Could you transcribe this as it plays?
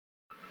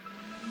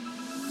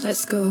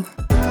Let's go.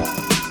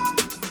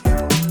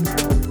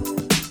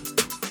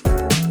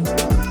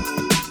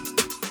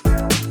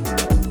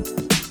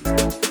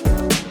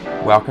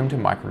 Welcome to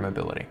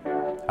Micromobility,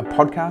 a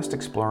podcast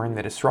exploring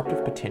the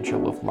disruptive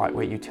potential of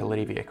lightweight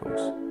utility vehicles.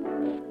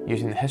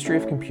 Using the history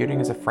of computing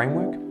as a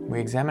framework, we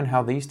examine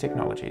how these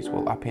technologies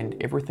will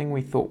upend everything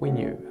we thought we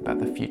knew about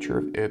the future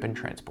of urban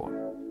transport.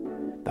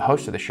 The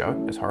host of the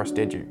show is Horace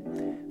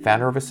Dediu,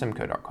 founder of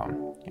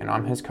Asimco.com, and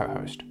I'm his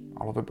co-host,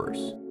 Oliver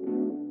Bruce.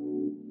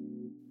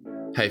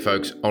 Hey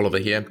folks, Oliver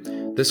here.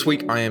 This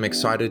week I am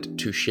excited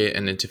to share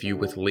an interview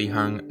with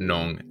Lihang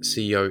Nong,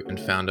 CEO and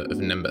founder of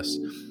Nimbus.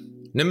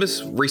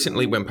 Nimbus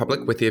recently went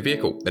public with their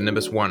vehicle, the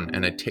Nimbus 1,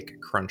 in a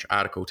TechCrunch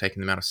article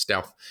taking them out of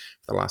stealth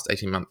for the last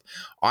 18 months.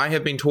 I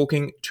have been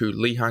talking to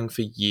Lihang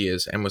for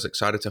years and was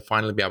excited to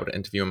finally be able to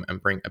interview him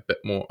and bring a bit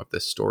more of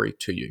this story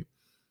to you.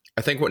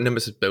 I think what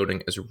Nimbus is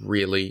building is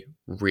really,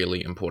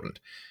 really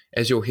important.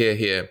 As you'll hear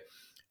here,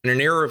 in an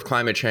era of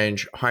climate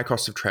change, high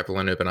cost of travel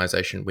and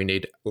urbanization, we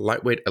need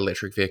lightweight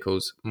electric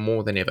vehicles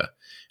more than ever.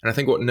 And I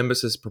think what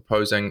Nimbus is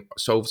proposing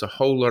solves a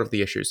whole lot of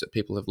the issues that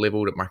people have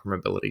leveled at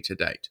micromobility to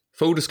date.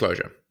 Full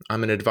disclosure,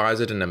 I'm an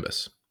advisor to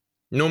Nimbus.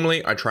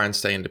 Normally, I try and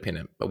stay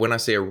independent, but when I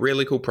see a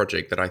really cool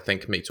project that I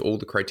think meets all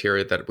the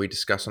criteria that we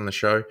discuss on the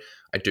show,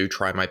 I do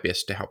try my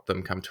best to help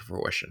them come to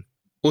fruition.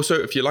 Also,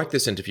 if you like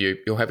this interview,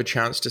 you'll have a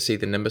chance to see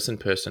the Nimbus in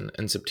person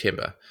in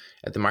September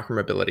at the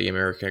Micromobility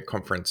America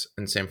Conference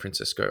in San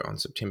Francisco on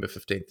September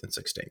 15th and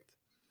 16th.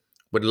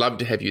 We'd love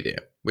to have you there.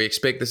 We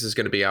expect this is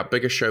going to be our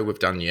biggest show we've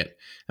done yet,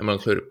 and will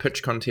include a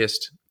pitch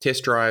contest,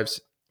 test drives,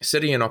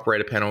 city and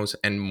operator panels,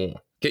 and more.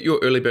 Get your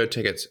early bird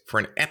tickets for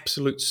an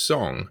absolute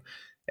song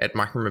at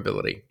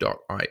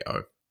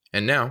micromobility.io.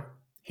 And now,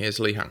 here's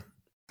Lihang.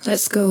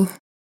 Let's go.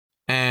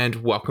 And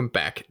welcome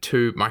back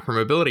to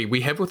Micromobility.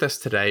 We have with us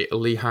today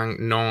Lihang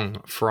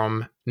Nong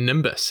from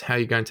Nimbus. How are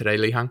you going today,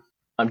 Lihang?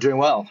 I'm doing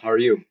well. How are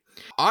you?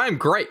 I'm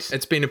great.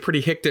 It's been a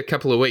pretty hectic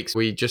couple of weeks.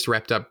 We just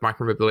wrapped up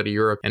Micromobility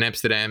Europe in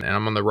Amsterdam, and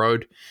I'm on the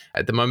road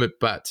at the moment,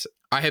 but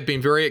I have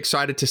been very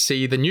excited to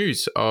see the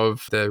news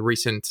of the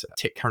recent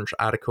TechCrunch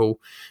article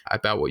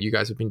about what you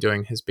guys have been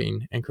doing has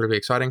been incredibly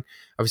exciting.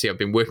 Obviously, I've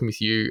been working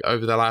with you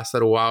over the last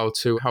little while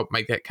to help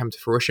make that come to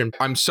fruition.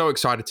 I'm so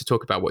excited to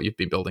talk about what you've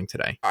been building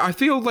today. I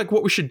feel like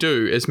what we should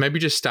do is maybe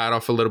just start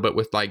off a little bit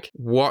with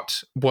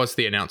what was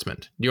the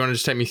announcement? Do you want to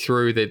just take me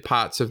through the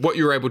parts of what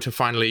you were able to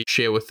finally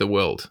share with the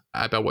world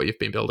about what you've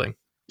been building?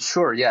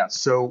 Sure, yeah.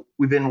 So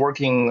we've been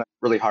working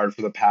really hard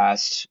for the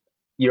past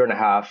year and a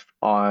half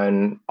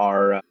on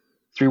our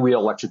three-wheel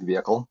electric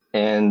vehicle.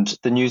 And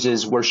the news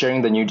is we're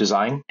sharing the new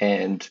design,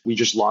 and we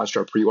just launched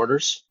our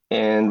pre-orders,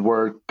 and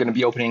we're going to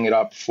be opening it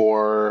up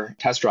for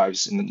test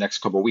drives in the next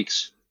couple of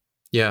weeks.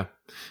 Yeah.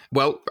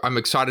 Well, I'm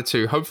excited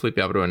to hopefully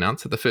be able to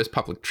announce that the first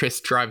public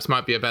test drives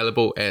might be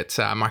available at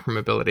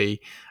Micromobility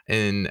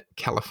in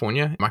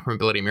California,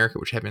 Micromobility America,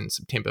 which happens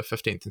September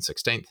 15th and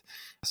 16th.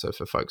 So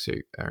for folks who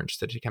are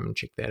interested to come and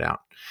check that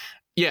out.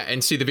 Yeah,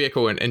 and see the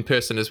vehicle in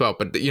person as well.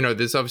 But,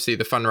 there's obviously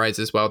the fundraise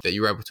as well that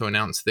you were able to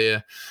announce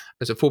there.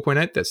 Is it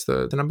 4.8? That's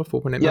the number,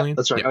 4.8 million?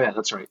 That's right. Yep. Oh, yeah,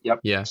 that's right. Yep.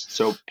 Yeah.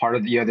 So part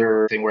of the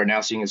other thing we're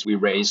announcing is we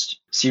raised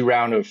C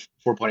round of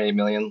 4.8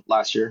 million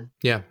last year.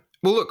 Yeah.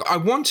 Well, look, I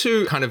want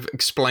to kind of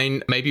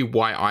explain maybe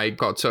why I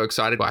got so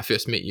excited when I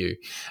first met you,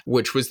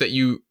 which was that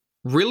you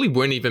really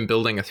weren't even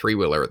building a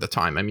three-wheeler at the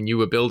time. I mean, you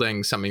were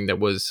building something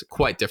that was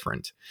quite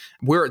different.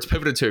 Where it's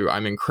pivoted to,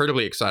 I'm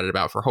incredibly excited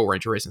about for a whole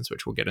range of reasons,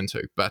 which we'll get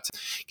into. But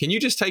can you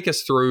just take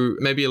us through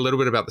maybe a little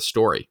bit about the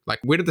story? Like,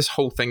 where did this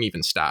whole thing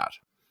even start?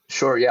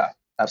 Sure, yeah,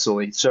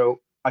 absolutely.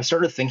 So I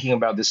started thinking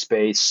about this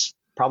space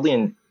probably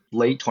in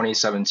late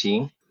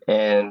 2017.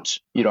 And,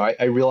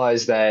 I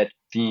realized that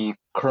the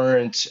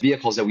current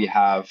vehicles that we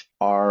have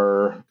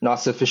are not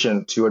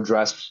sufficient to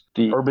address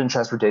the urban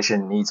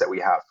transportation needs that we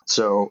have.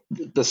 So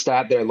the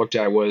stat that I looked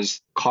at was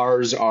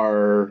cars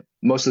are,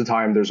 most of the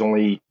time, there's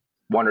only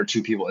one or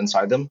two people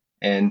inside them.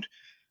 And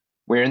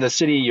when you're in the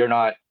city, you're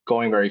not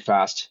going very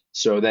fast.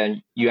 So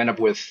then you end up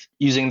with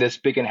using this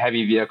big and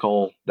heavy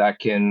vehicle that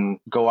can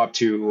go up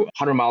to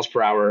 100 miles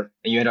per hour,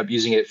 and you end up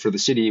using it for the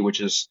city,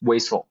 which is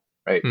wasteful,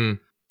 right?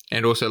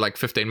 And also like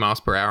 15 miles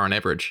per hour on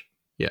average.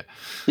 Yeah.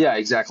 Yeah,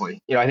 exactly.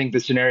 I think the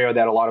scenario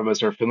that a lot of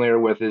us are familiar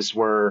with is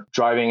we're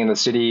driving in the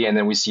city and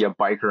then we see a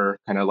biker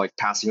kind of like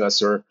passing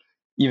us, or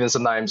even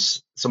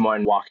sometimes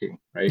someone walking,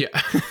 right?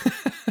 Yeah.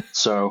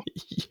 So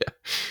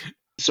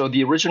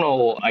the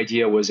original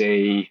idea was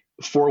a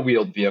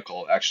four-wheeled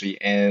vehicle,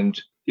 actually,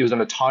 and it was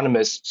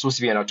supposed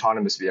to be an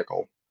autonomous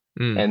vehicle.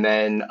 And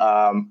then,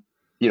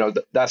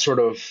 that sort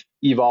of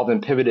evolved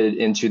and pivoted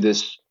into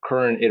this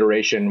current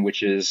iteration,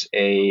 which is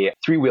a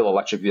three-wheel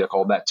electric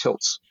vehicle that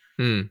tilts.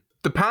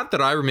 The part that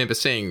I remember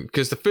seeing,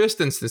 because the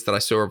first instance that I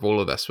saw of all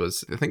of this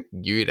was, I think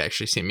you'd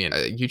actually sent me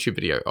a YouTube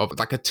video of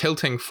like a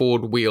tilting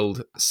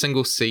forward-wheeled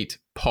single-seat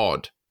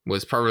pod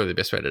was probably the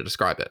best way to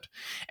describe it.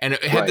 And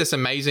it had this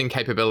amazing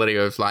capability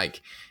of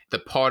like the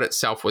pod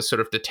itself was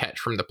sort of detached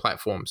from the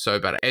platform. So,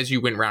 but as you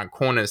went around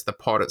corners, the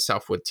pod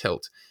itself would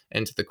tilt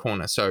into the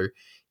corner. So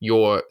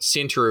your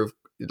center of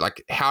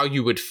like how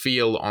you would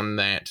feel on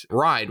that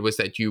ride was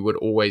that you would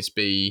always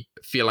be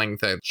feeling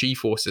the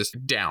G-forces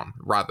down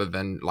rather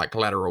than like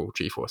lateral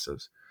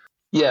G-forces.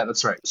 Yeah,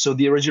 that's right. So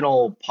the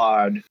original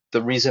pod,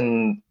 the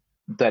reason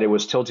that it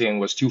was tilting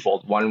was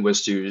twofold. One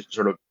was to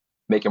sort of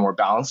make it more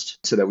balanced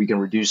so that we can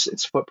reduce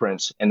its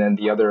footprint. And then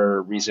the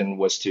other reason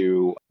was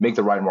to make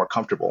the ride more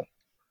comfortable.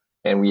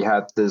 And we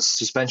had this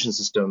suspension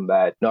system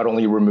that not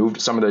only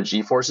removed some of the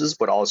G-forces,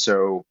 but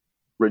also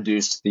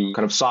reduced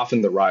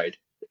softened the ride.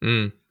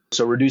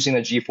 So reducing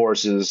the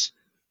G-forces,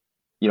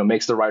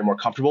 makes the ride more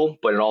comfortable,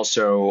 but it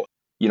also,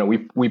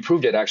 we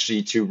proved it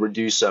actually to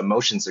reduce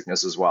motion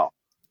sickness as well.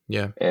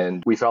 Yeah.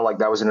 And we felt like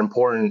that was an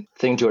important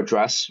thing to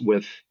address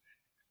with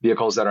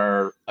vehicles that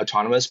are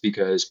autonomous,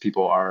 because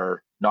people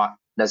are not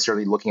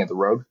necessarily looking at the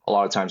road. A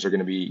lot of times they're going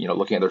to be,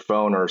 looking at their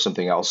phone or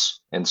something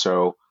else. And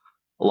so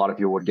a lot of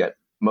people would get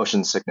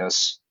motion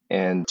sickness,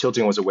 and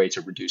tilting was a way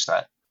to reduce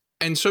that.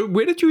 And so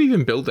where did you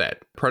even build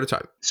that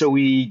prototype? So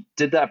we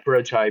did that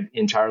prototype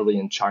entirely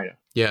in China.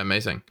 Yeah,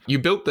 amazing. You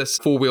built this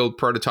 4-wheeled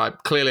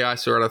prototype. Clearly, I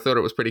saw it. I thought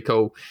it was pretty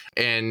cool.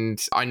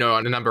 And I know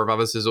a number of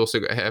others have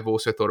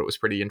also thought it was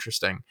pretty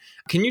interesting.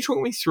 Can you talk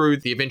me through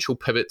the eventual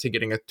pivot to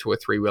getting it to a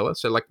 3-wheeler?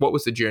 So like, what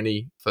was the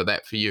journey for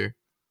that for you?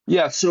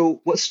 Yeah,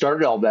 so what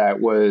started all that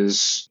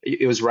was,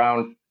 it was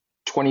around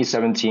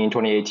 2017,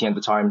 2018 at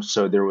the time.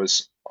 So there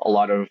was a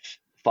lot of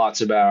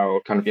thoughts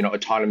about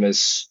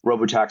autonomous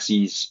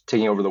robotaxis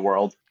taking over the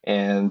world.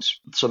 And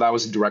so that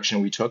was the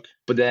direction we took.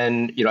 But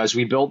then, as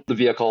we built the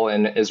vehicle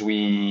and as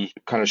we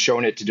kind of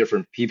shown it to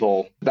different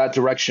people, that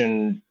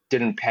direction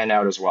didn't pan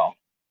out as well.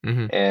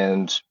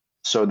 And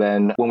so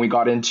then when we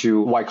got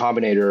into Y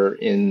Combinator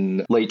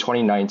in late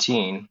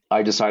 2019,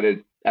 I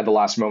decided at the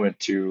last moment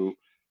to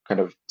kind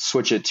of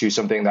switch it to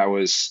something that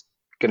was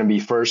going to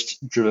be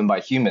first driven by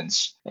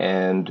humans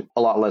and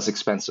a lot less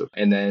expensive.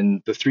 And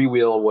then the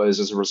 3-wheel was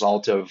as a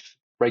result of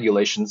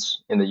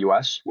regulations in the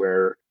US,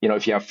 where,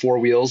 if you have 4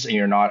 wheels and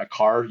you're not a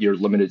car, you're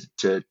limited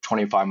to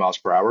 25 miles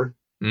per hour.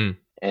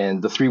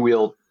 And the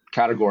 3-wheel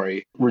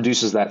category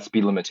reduces that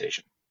speed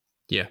limitation.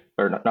 Yeah.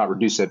 Or not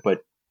reduce it,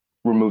 but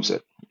removes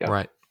it.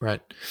 Yeah.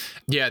 Right.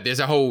 Yeah, there's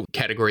a whole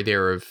category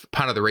there of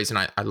part of the reason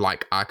I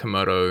like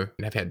Arcimoto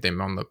and have had them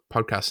on the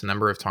podcast a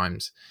number of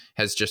times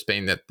has just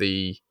been that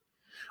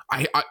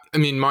I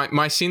mean,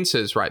 my sense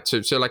is, right,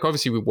 so like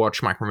obviously we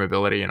watch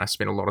Micromobility and I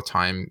spend a lot of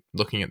time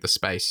looking at the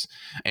space,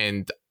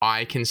 and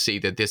I can see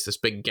that there's this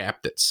big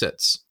gap that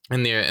sits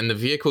in there in the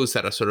vehicles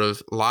that are sort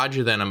of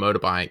larger than a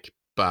motorbike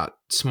but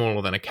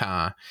smaller than a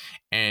car.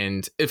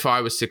 And if I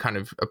was to kind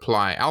of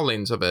apply our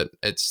lens of it,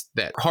 it's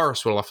that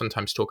Horace will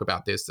oftentimes talk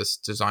about there's this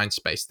design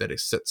space that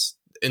sits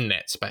in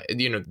that space.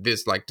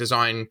 There's like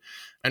design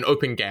an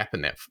open gap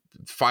in that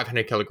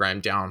 500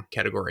 kilogram down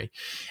category.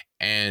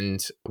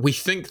 And we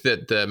think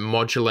that the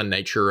modular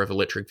nature of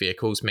electric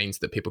vehicles means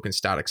that people can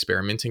start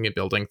experimenting and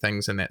building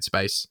things in that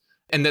space,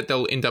 and that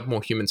they'll end up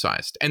more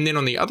human-sized. And then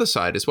on the other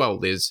side as well,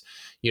 there's,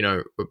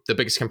 the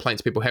biggest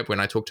complaints people have when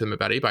I talk to them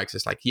about e-bikes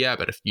is like, yeah,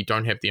 but if you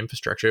don't have the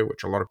infrastructure,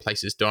 which a lot of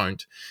places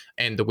don't,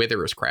 and the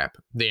weather is crap,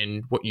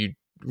 then what you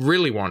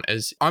really want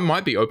is, I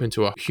might be open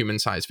to a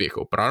human-sized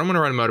vehicle, but I don't want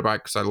to ride a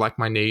motorbike because I like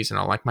my knees and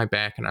I like my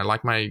back and I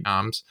like my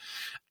arms.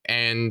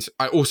 And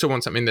I also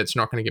want something that's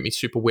not going to get me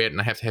super wet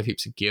and I have to have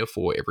heaps of gear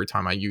for every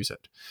time I use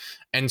it.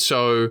 And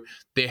so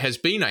there has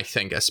been, I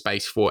think, a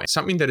space for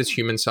something that is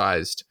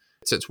human-sized.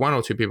 It's 1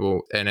 or 2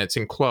 people and it's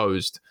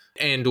enclosed,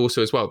 and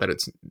also as well that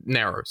it's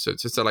narrow. So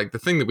it's just like the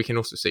thing that we can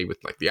also see with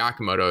like the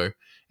Arcimoto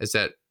is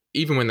that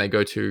even when they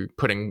go to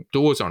putting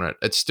doors on it,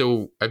 it's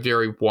still a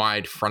very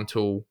wide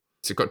frontal.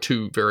 It's got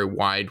 2 very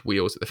wide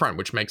wheels at the front,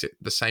 which makes it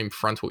the same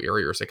frontal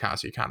area as a car,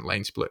 so you can't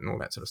lane split and all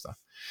that sort of stuff.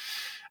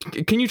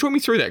 Can you talk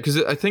me through that?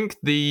 Because I think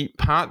the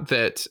part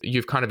that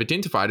you've kind of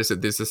identified is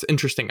that there's this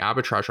interesting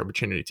arbitrage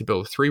opportunity to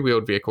build a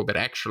 3-wheeled vehicle that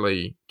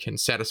actually can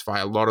satisfy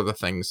a lot of the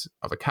things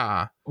of a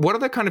car. What are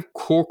the kind of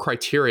core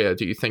criteria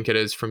do you think it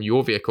is from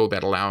your vehicle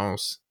that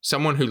allows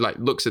someone who like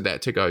looks at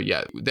that to go,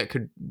 yeah, that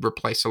could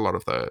replace a lot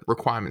of the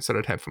requirements that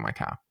I'd have for my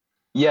car?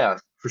 Yeah,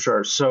 for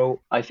sure.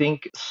 So I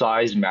think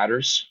size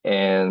matters.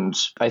 And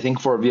I think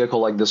for a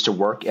vehicle like this to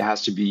work, it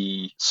has to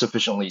be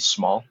sufficiently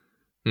small.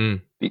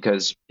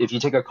 Because if you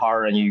take a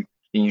car and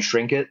you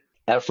shrink it,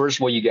 at first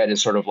what you get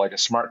is sort of like a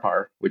smart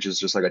car, which is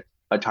just like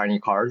a tiny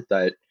car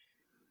that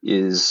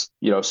is,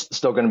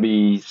 still going to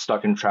be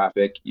stuck in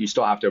traffic. You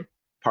still have to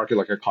park it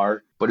like a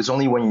car, but it's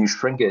only when you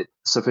shrink it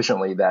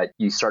sufficiently that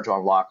you start to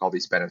unlock all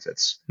these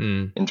benefits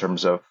in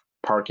terms of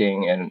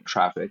parking and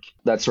traffic.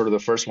 That's sort of the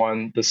first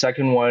one. The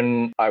second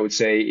one I would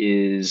say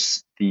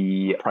is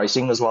the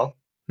pricing as well.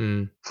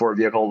 For a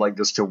vehicle like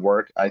this to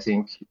work, I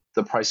think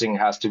the pricing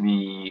has to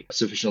be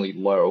sufficiently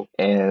low.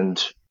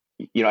 And,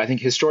 I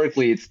think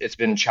historically it's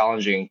been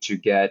challenging to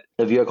get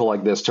a vehicle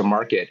like this to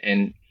market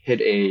and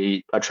hit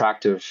a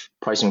attractive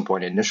pricing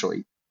point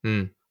initially.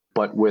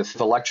 But with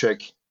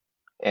electric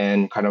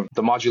and kind of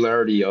the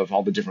modularity of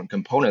all the different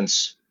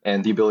components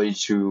and the ability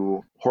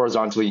to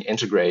horizontally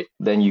integrate,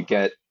 then you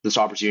get this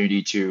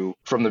opportunity to,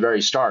 from the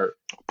very start,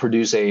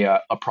 produce a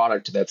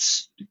product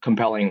that's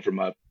compelling from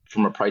a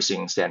from a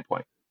pricing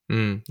standpoint.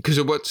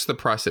 Because what's the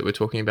price that we're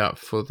talking about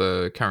for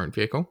the current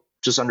vehicle?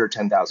 Just under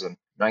 $10,000,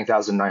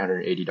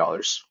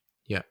 $9,980.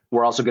 Yeah.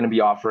 We're also going to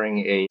be offering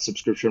a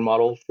subscription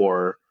model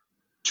for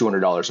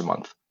 $200 a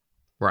month.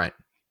 Right.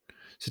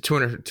 So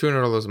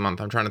 $200 a month.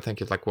 I'm trying to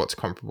think of like what's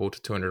comparable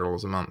to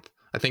 $200 a month.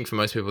 I think for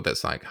most people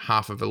that's like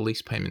half of a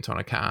lease payment on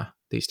a car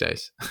these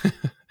days.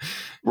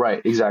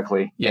 Right,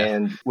 exactly. Yeah.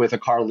 And with a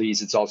car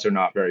lease, it's also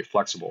not very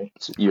flexible.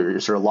 So you're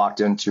sort of locked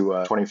into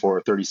a 24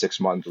 or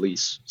 36-month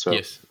lease. So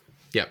yes.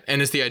 Yeah.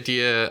 And is the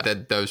idea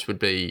that those would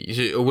be,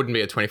 it wouldn't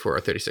be a 24 or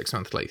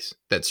 36-month lease.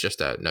 That's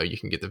just no, you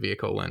can get the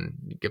vehicle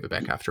and give it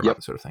back after a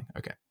month sort of thing.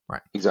 Okay.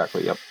 Right.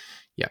 Exactly. Yep.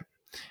 Yeah.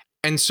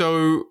 And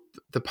so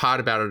the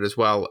part about it as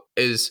well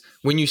is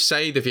when you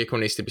say the vehicle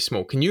needs to be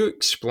small, can you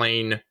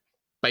explain,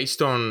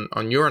 based on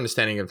your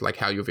understanding of like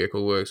how your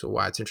vehicle works or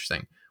why it's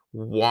interesting,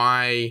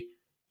 why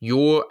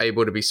you're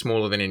able to be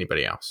smaller than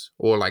anybody else?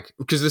 Or like,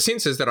 because the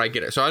sense is that I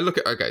get it. So I look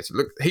at, okay, so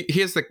look,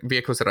 here's the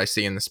vehicles that I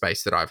see in the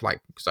space that I've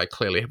like, because I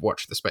clearly have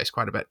watched the space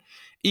quite a bit.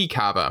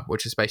 eCarver,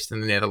 which is based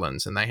in the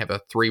Netherlands, and they have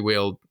a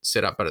 3-wheel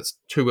setup, but it's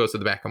 2 wheels at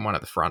the back and 1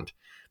 at the front,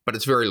 but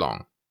it's very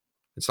long.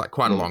 It's like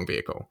quite a long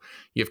vehicle.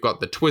 You've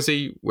got the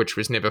Twizy, which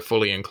was never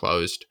fully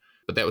enclosed,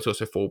 but that was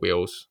also 4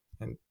 wheels,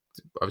 and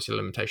obviously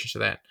limitations to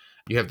that.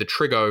 You have the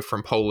Trigo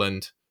from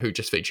Poland, who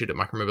just featured at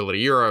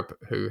Micromobility Europe,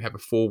 who have a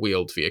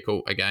 4-wheeled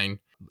vehicle, again,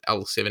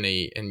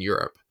 L70 in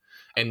Europe.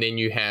 And then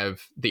you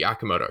have the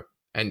Arcimoto.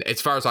 And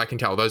as far as I can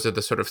tell, those are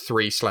the sort of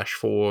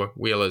 3/4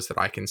 wheelers that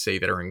I can see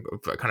that are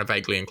kind of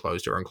vaguely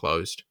enclosed or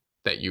enclosed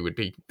that you would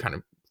be kind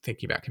of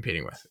thinking about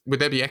competing with. Would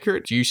that be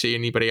accurate? Do you see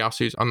anybody else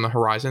who's on the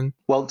horizon?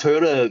 Well,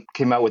 Toyota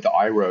came out with the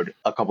iRoad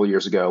a couple of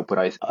years ago, but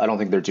I don't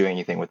think they're doing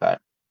anything with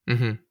that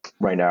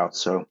right now.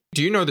 So,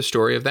 do you know the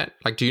story of that?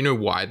 Like, do you know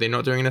why they're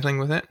not doing anything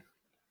with that?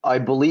 I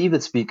believe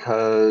it's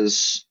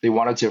because they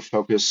wanted to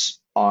focus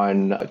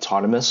on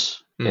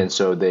autonomous, and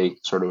so they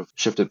sort of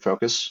shifted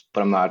focus,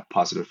 but I'm not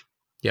positive.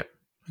 Yep.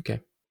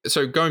 Okay.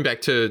 So going back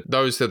to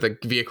those are the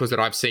vehicles that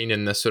I've seen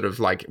in this sort of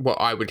like what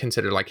I would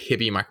consider like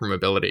heavy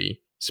micromobility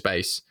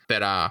space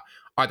that are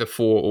either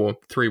 4 or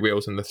 3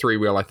 wheels, and the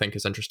 3-wheel I think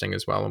is interesting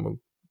as well, and we'll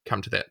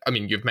come to that. I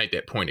mean, you've made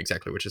that point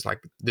exactly, which is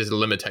like there's a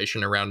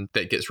limitation around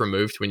that gets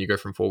removed when you go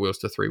from 4 wheels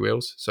to 3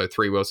 wheels. So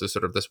 3 wheels is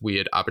sort of this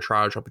weird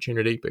arbitrage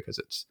opportunity because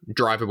it's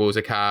drivable as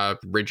a car,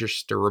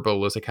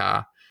 registerable as a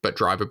car, but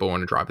drivable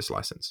on a driver's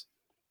license.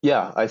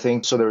 Yeah, I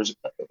think so. There's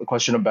a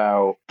question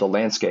about the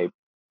landscape.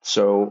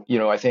 So,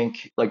 I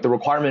think like the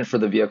requirement for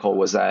the vehicle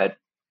was that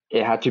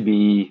it had to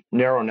be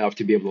narrow enough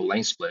to be able to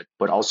lane split,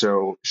 but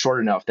also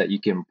short enough that you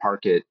can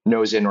park it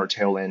nose in or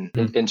tail in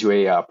into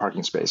a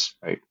parking space,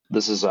 right?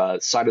 This is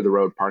side of the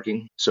road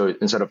parking. So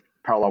instead of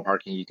parallel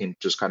parking, you can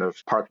just kind of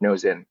park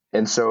nose in.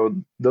 And so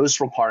those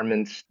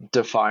requirements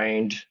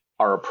defined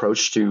our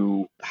approach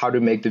to how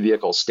to make the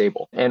vehicle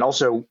stable. And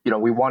also,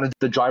 we wanted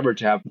the driver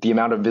to have the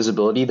amount of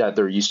visibility that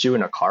they're used to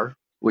in a car,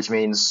 which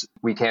means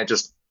we can't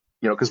just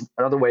because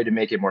another way to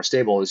make it more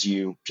stable is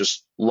you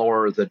just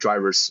lower the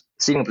driver's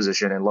seating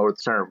position and lower the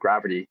center of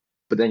gravity.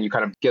 But then you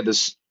kind of get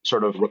this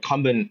sort of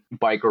recumbent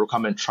bike or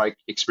recumbent trike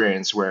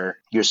experience where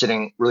you're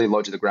sitting really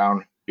low to the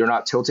ground. You're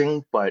not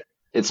tilting, but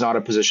it's not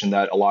a position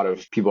that a lot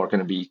of people are going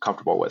to be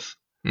comfortable with.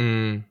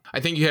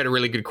 I think you had a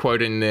really good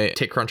quote in the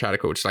TechCrunch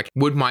article, which is like,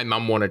 would my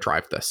mum want to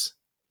drive this?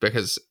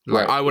 Because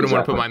I wouldn't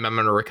want to put my mum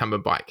on a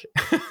recumbent bike.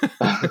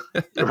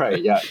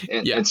 Right, yeah.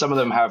 And some of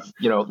them have,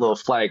 little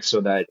flags so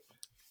that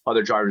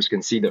other drivers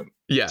can see them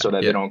so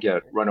that they don't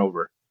get run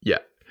over. Yeah,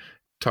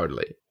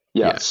 totally.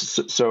 Yeah.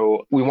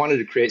 So we wanted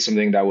to create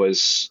something that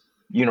was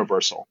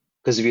universal,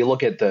 because if you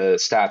look at the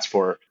stats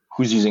for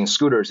who's using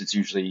scooters, it's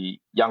usually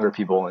younger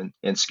people and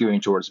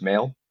skewing towards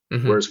male,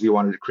 whereas we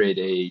wanted to create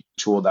a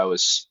tool that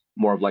was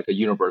more of like a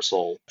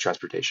universal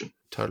transportation.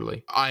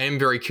 Totally. I am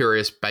very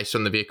curious based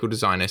on the vehicle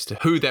design as to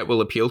who that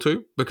will appeal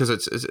to, because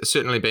it's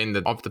certainly been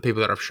of the people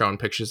that I've shown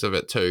pictures of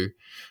it to,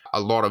 a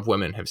lot of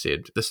women have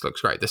said, this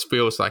looks great. This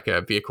feels like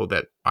a vehicle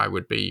that I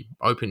would be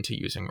open to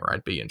using or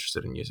I'd be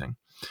interested in using.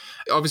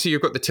 Obviously,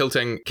 you've got the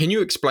tilting. Can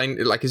you explain,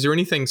 like, is there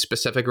anything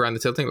specific around the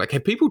tilting? Like,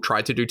 have people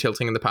tried to do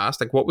tilting in the past?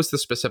 Like, what was the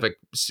specific,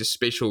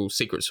 special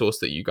secret sauce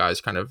that you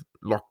guys kind of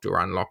locked or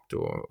unlocked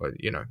or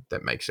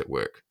that makes it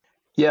work?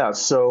 Yeah,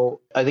 so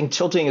I think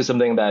tilting is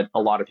something that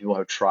a lot of people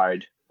have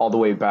tried all the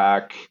way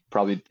back,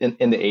 probably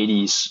in the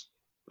 80s,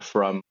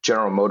 from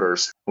General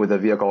Motors with a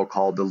vehicle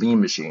called the Lean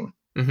Machine.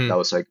 That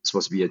was like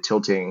supposed to be a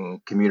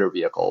tilting commuter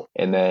vehicle.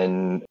 And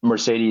then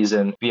Mercedes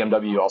and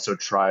BMW also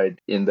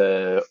tried in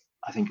the,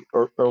 I think,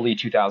 early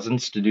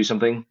 2000s to do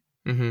something.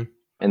 And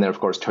then, of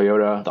course,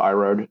 Toyota, the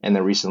iRoad, and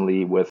then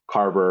recently with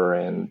Carver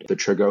and the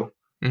Trigo.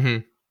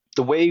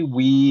 The way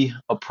we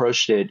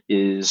approached it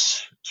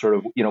is sort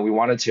of, we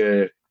wanted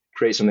to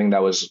create something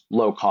that was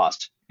low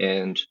cost.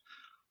 And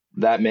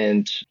that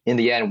meant in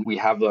the end, we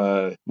have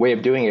a way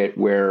of doing it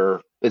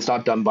where it's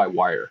not done by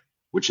wire,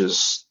 which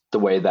is the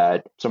way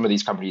that some of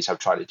these companies have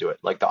tried to do it.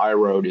 Like the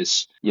iRoad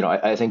is,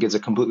 I think it's a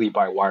completely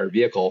by wire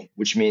vehicle,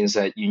 which means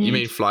that you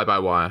mean fly by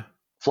wire?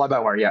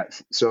 Fly-by-wire, yeah.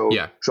 So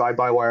Yeah.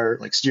 drive-by-wire,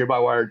 like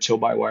steer-by-wire,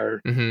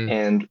 tow-by-wire. Mm-hmm.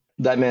 And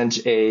that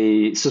meant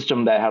a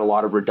system that had a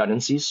lot of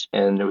redundancies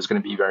and it was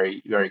going to be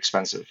very, very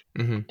expensive.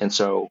 Mm-hmm. And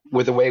so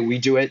with the way we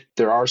do it,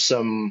 there are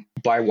some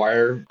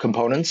by-wire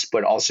components,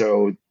 but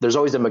also there's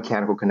always a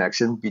mechanical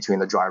connection between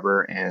the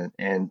driver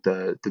and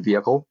the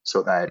vehicle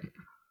so that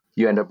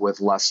you end up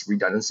with less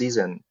redundancies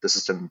and the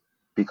system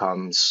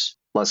becomes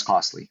less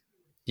costly.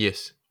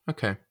 Yes.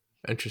 Okay.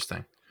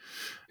 Interesting.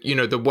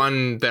 The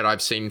one that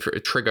I've seen for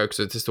Triggo, because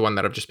it's the one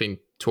that I've just been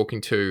talking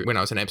to when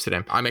I was in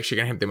Amsterdam. I'm actually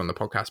going to have them on the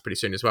podcast pretty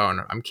soon as well.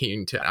 And I'm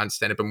keen to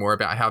understand a bit more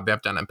about how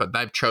they've done it. But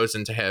they've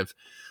chosen to have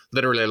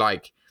literally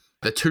like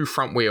the two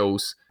front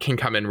wheels can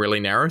come in really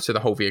narrow. So the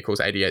whole vehicle is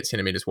 88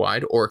 centimeters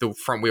wide, or the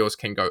front wheels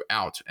can go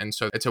out. And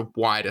so it's a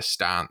wider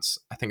stance.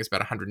 I think it's about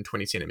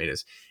 120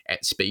 centimeters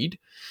at speed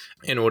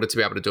in order to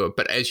be able to do it.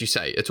 But as you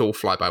say, it's all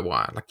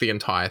fly-by-wire, like the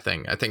entire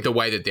thing. I think the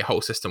way that the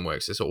whole system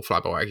works is all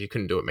fly-by-wire. You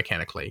couldn't do it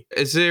mechanically.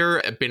 Is there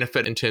a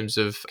benefit in terms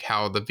of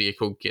how the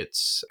vehicle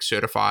gets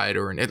certified,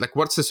 or like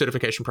what's the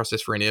certification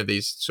process for any of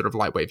these sort of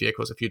lightweight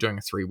vehicles? If you're doing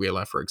a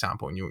three-wheeler, for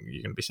example, and you're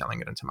going to be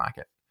selling it into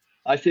market?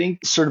 I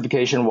think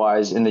certification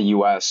wise in the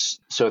US,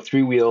 so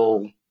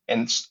three-wheel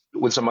and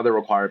with some other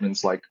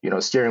requirements like,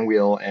 steering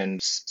wheel and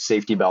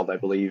safety belt, I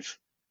believe,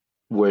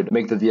 would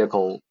make the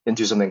vehicle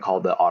into something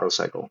called the auto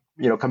cycle.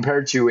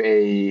 Compared to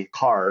a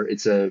car,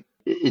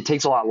 it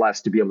takes a lot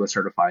less to be able to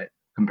certify it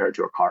compared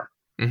to a car.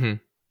 Mm-hmm.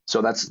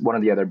 So that's one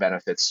of the other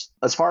benefits.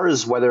 As far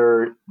as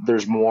whether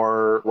there's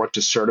more work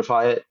to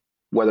certify it,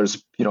 whether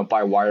it's,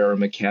 by wire or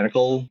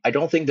mechanical, I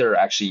don't think there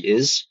actually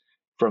is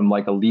from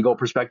like a legal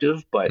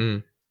perspective, but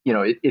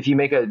if you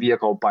make a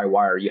vehicle by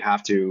wire, you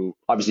have to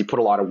obviously put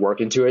a lot of work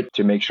into it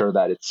to make sure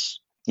that it's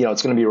going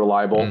to be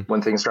reliable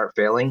when things start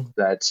failing,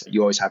 that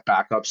you always have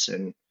backups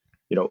and,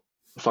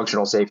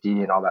 functional safety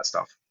and all that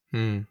stuff.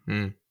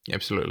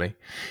 Absolutely.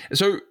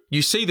 So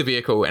you see the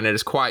vehicle and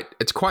it's quite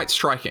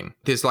striking.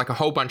 There's like a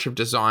whole bunch of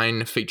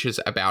design features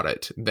about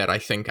it that I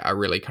think are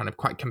really kind of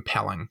quite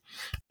compelling.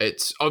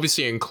 It's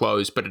obviously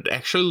enclosed, but it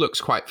actually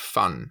looks quite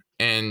fun.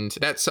 And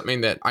that's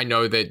something that I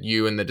know that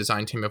you and the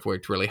design team have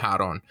worked really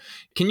hard on.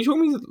 Can you talk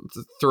me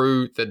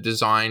through the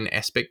design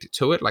aspect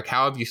to it? Like,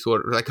 how have you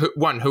thought, like,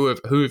 who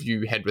have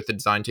you had with the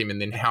design team?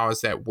 And then how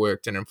has that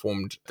worked and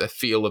informed the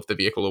feel of the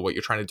vehicle or what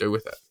you're trying to do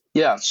with it?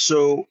 Yeah.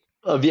 So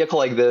a vehicle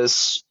like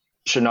this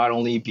should not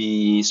only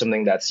be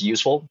something that's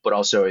useful, but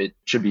also it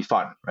should be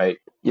fun, right?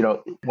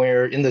 When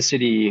you're in the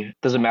city, it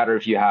doesn't matter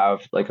if you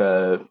have like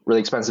a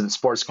really expensive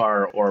sports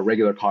car or a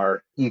regular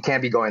car, you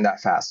can't be going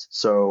that fast.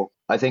 So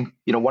I think,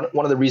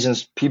 one of the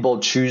reasons people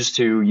choose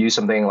to use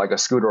something like a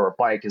scooter or a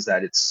bike is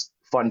that it's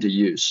fun to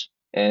use.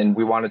 And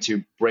we wanted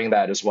to bring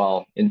that as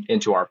well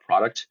into our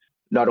product,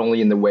 not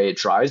only in the way it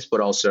drives, but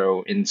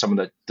also in some of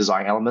the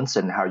design elements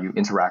and how you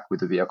interact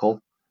with the vehicle.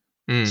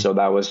 So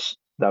that was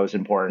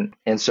important.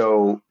 And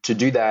so to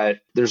do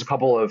that, there's a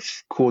couple of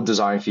cool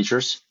design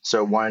features.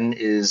 So one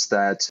is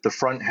that the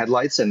front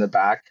headlights and the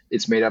back,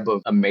 it's made up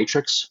of a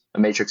matrix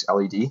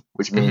LED,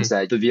 which means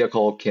that the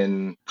vehicle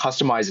can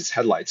customize its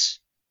headlights.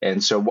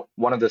 And so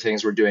one of the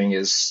things we're doing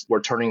is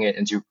we're turning it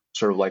into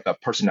sort of like a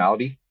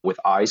personality with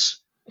eyes.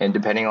 And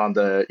depending on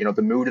the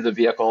mood of the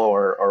vehicle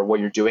or what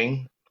you're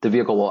doing, the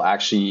vehicle will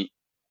actually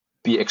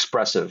be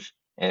expressive.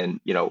 And,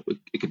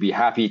 it could be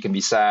happy, it can be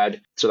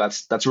sad. So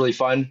that's really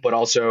fun, but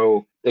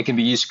also it can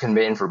be used to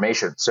convey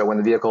information. So when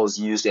the vehicle is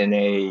used in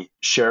a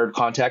shared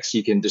context,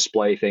 you can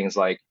display things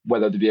like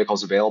whether the vehicle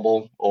is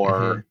available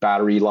or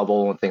battery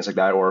level and things like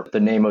that, or the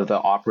name of the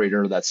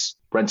operator that's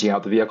renting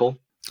out the vehicle.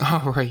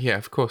 Oh, right. Yeah,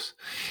 of course.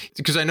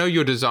 Because I know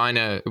your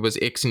designer was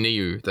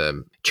XNIU,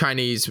 the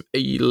Chinese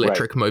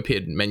electric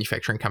moped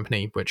manufacturing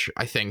company, which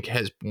I think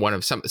has one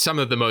of some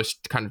of the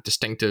most kind of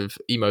distinctive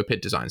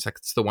e-moped designs. Like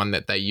it's the one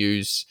that they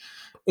use.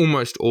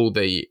 Almost all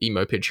the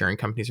e-moped sharing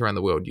companies around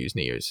the world use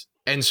NIUs.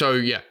 And so,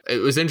 yeah, it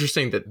was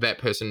interesting that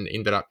person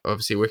ended up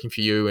obviously working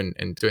for you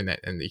and doing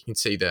that. And you can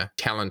see the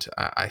talent,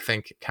 I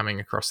think,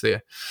 coming across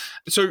there.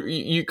 So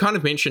you kind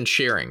of mentioned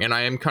sharing, and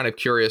I am kind of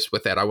curious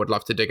with that. I would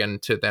love to dig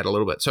into that a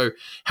little bit. So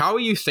how are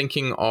you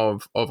thinking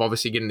of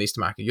obviously getting these to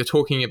market? You're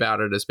talking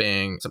about it as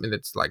being something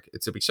that's like,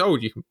 it's to be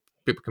sold.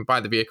 People can buy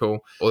the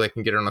vehicle or they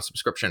can get it on a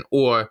subscription,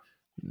 or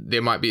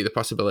there might be the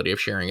possibility of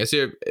sharing. Is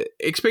there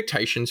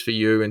expectations for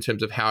you in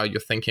terms of how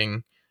you're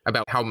thinking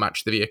about how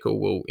much the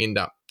vehicle will end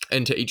up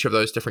into each of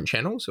those different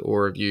channels,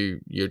 or have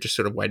you're just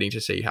sort of waiting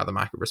to see how the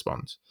market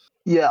responds?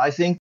 Yeah, I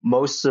think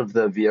most of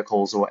the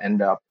vehicles will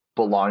end up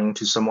belonging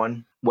to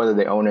someone, whether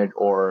they own it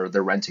or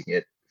they're renting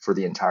it for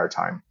the entire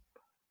time.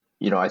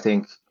 I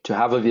think to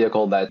have a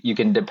vehicle that you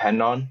can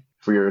depend on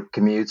for your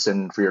commutes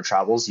and for your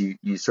travels,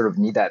 you sort of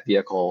need that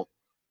vehicle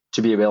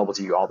to be available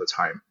to you all the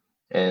time.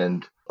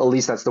 And at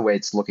least that's the way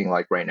it's looking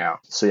like right now.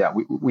 So yeah,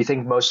 we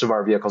think most of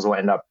our vehicles will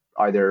end up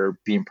either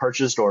being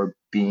purchased or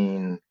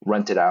being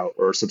rented out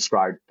or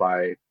subscribed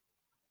by,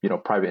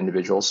 private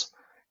individuals.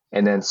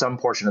 And then some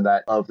portion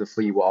of the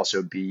fleet will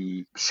also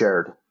be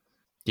shared.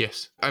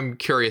 Yes. I'm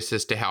curious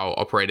as to how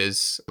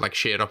operators, like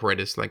shared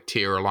operators like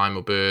Tier or Lime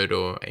or Bird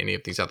or any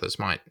of these others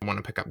might want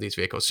to pick up these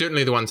vehicles.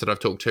 Certainly the ones that I've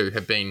talked to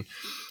have been,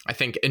 I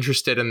think,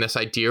 interested in this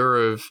idea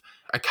of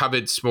a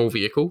covered small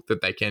vehicle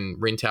that they can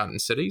rent out in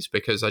cities,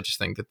 because I just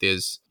think that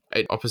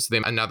it offers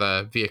them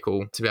another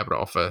vehicle to be able to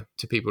offer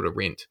to people to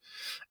rent.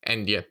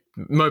 And yeah,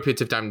 mopeds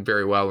have done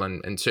very well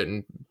in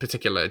certain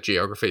particular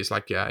geographies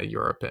like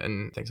Europe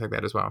and things like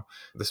that as well.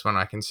 This one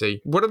I can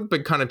see. What are the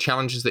big kind of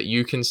challenges that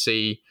you can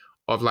see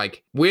of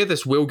like where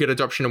this will get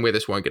adoption and where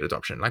this won't get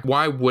adoption? Like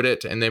why would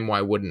it and then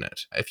why wouldn't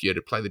it, if you had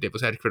to play the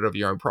devil's advocate of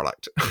your own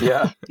product?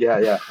 Yeah.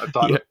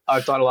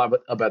 I've thought a lot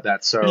about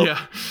that. So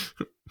Yeah.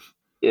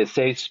 it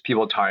saves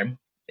people time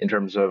in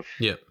terms of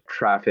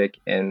traffic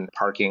and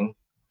parking.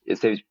 It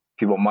saves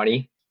people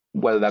money,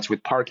 whether that's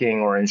with parking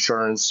or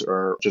insurance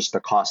or just the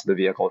cost of the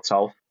vehicle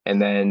itself.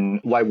 And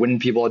then why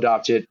wouldn't people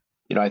adopt it?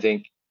 I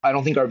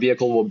don't think our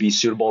vehicle will be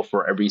suitable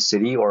for every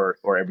city or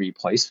every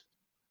place.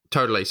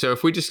 Totally. So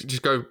if we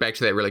just go back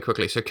to that really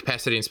quickly, so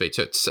capacity and speed.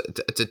 So it's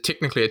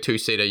technically a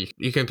 2-seater.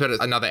 You can put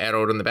another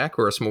adult in the back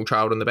or a small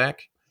child in the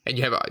back. And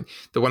you have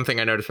the one thing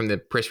I noted from the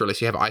press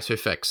release, you have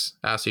ISOFIX,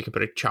 so you can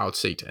put a child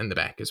seat in the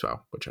back as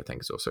well, which I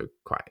think is also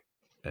quite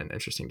an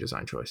interesting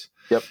design choice.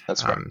 Yep,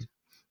 that's correct.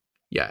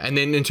 Yeah, and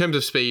then in terms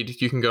of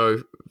speed, you can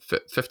go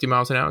 50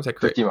 miles an hour. Is that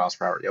correct? 50 miles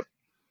per hour. Yep.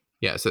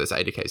 Yeah, so that's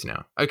 80 k's an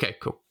hour. Okay,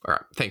 cool. All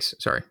right, thanks.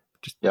 Sorry.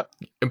 Just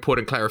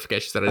important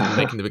clarifications that I didn't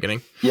make in the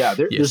beginning. Yeah,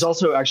 there's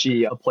also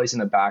actually a place in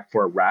the back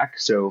for a rack.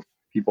 So if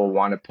people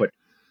want to put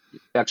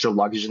extra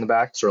luggage in the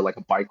back, sort of like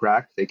a bike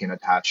rack, they can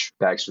attach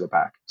bags to the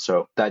back.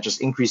 So that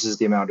just increases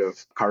the amount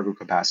of cargo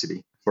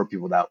capacity for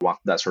people that want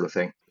that sort of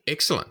thing.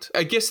 Excellent.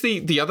 I guess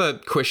the other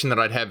question that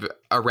I'd have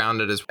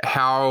around it is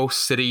how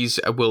cities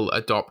will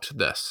adopt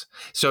this.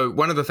 So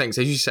one of the things,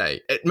 as you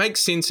say, it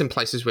makes sense in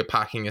places where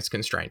parking is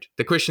constrained.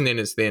 The question then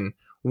is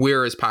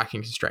where is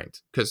parking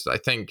constrained? Because I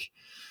think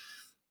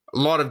a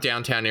lot of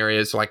downtown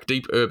areas, like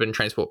deep urban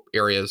transport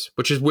areas,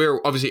 which is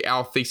where obviously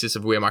our thesis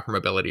of where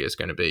micromobility is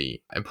going to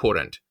be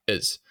important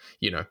is,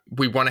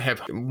 we want to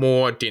have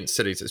more dense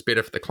cities. It's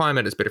better for the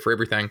climate. It's better for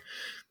everything.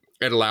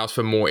 It allows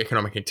for more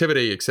economic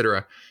activity,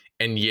 etc.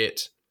 And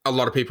yet a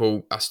lot of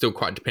people are still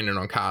quite dependent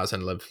on cars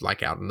and live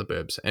like out in the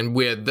burbs, and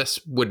where this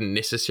wouldn't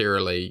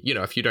necessarily,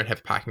 if you don't have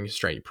a parking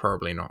constraint, you're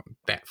probably not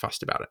that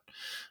fussed about it.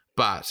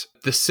 But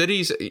the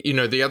cities,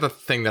 the other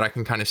thing that I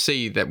can kind of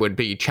see that would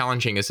be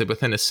challenging is that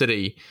within a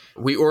city,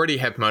 we already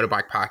have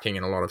motorbike parking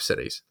in a lot of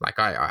cities. Like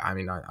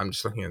I'm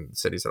just looking at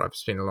cities that I've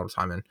spent a lot of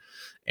time in,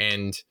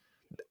 and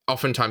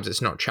oftentimes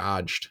it's not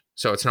charged,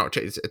 so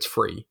it's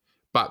free.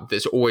 But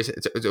it's always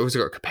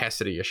got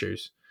capacity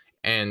issues.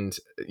 And,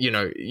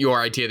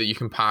 your idea that you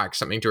can park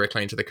something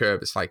directly into the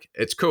curb, it's like,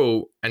 it's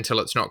cool until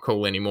it's not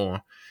cool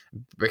anymore,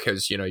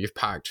 because, you've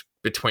parked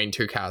between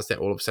two cars that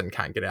all of a sudden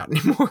can't get out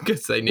anymore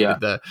because they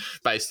needed the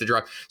space to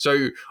drive.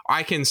 So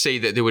I can see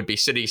that there would be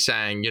cities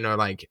saying,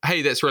 like,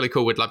 hey, that's really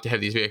cool. We'd love to have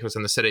these vehicles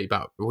in the city,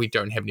 but we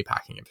don't have any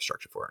parking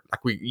infrastructure for it.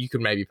 Like you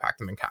could maybe park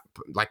them in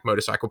like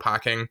motorcycle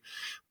parking,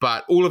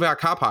 but all of our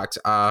car parks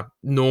are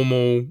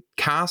normal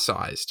car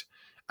sized.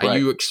 Are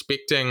you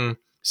expecting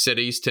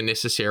cities to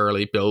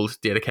necessarily build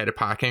dedicated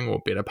parking or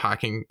better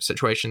parking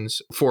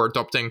situations for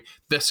adopting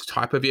this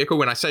type of vehicle?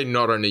 When I say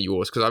not only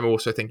yours, because I'm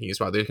also thinking as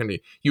well,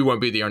 you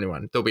won't be the only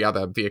one. There'll be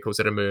other vehicles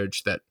that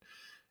emerge that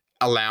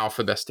allow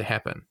for this to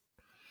happen.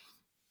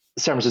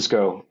 San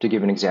Francisco, to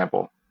give an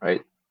example,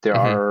 right? There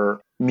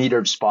are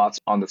metered spots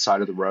on the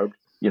side of the road.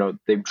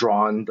 They've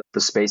drawn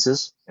the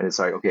spaces, and it's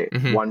like, okay,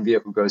 one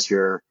vehicle goes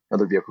here,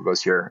 another vehicle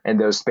goes here, and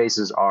those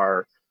spaces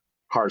are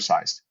car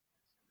sized.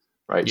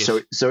 Right. Yes.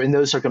 So in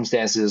those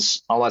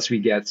circumstances, unless we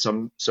get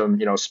some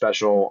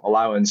special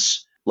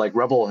allowance like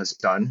Revel has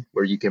done,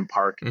 where you can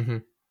park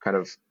kind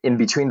of in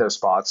between those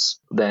spots,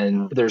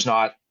 then there's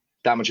not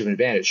that much of an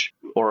advantage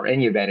or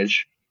any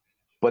advantage.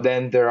 But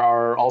then there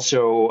are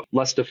also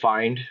less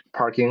defined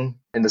parking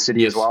in the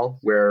city as well,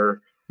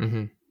 where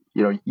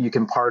you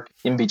can park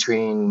in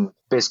between,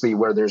 basically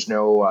where there's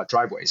no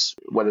driveways,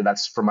 whether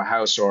that's from a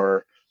house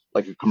or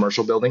like a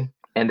commercial building.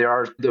 And there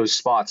are those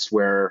spots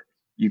where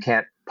you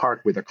can't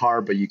park with a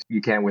car, but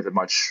you can with a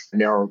much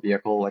narrower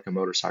vehicle like a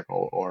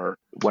motorcycle or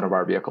one of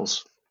our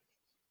vehicles.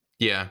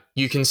 Yeah,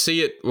 you can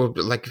see it. Well,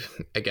 like,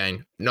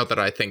 again, not that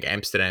I think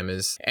Amsterdam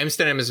is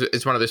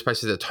one of those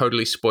places that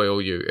totally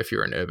spoil you if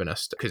you're an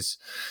urbanist, because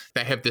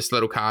they have this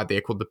little car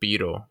there called the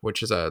Beetle,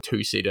 which is a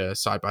 2-seater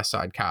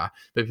side-by-side car,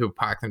 but people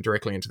park them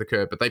directly into the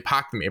curb, but they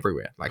park them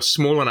everywhere, like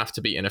small enough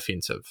to be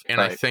inoffensive. And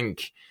I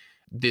think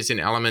there's an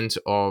element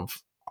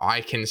of,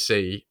 I can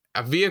see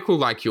a vehicle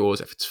like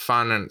yours, if it's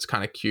fun and it's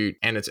kind of cute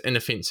and it's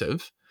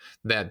inoffensive,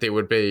 that there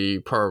would be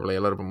probably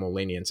a little bit more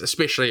lenience,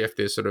 especially if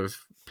there's sort of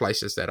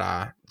places that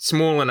are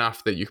small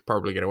enough that you could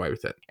probably get away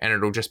with it. And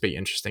it'll just be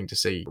interesting to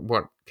see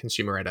what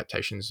consumer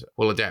adaptations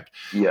will adapt.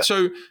 Yeah.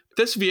 So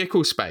this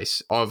vehicle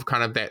space of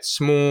kind of that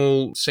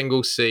small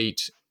single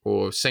seat,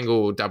 or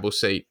single or double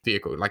seat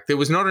vehicle. Like there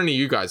was not only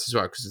you guys as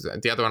well, because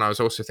the other one I was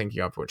also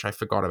thinking of, which I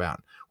forgot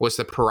about, was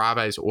the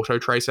Paraves Auto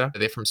Tracer.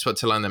 They're from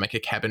Switzerland. They make a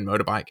cabin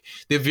motorbike.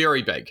 They're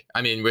very big.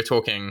 I mean, we're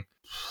talking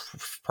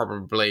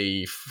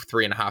probably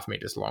 3.5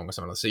 meters long or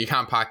something. So you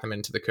can't park them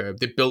into the curb.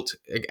 They're built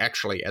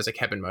actually as a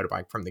cabin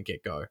motorbike from the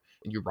get-go.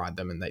 You ride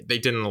them, and they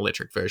did an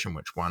electric version,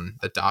 which won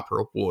the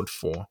DARPA award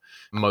for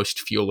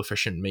most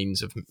fuel-efficient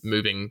means of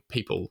moving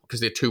people, because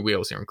they're two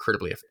wheels. They're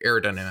incredibly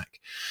aerodynamic.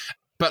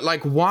 But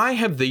like, why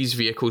have these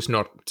vehicles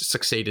not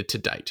succeeded to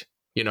date?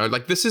 You know,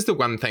 like this is the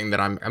one thing that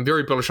I'm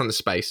very bullish on the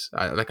space.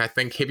 I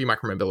think heavy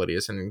micromobility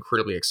is an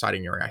incredibly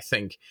exciting area. I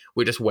think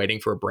we're just waiting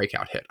for a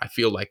breakout hit. I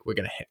feel like we're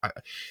going to hit.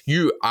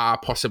 You are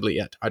possibly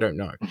it. I don't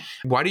know.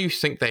 Why do you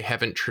think they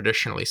haven't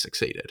traditionally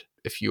succeeded,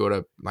 if you were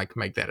to like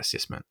make that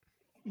assessment?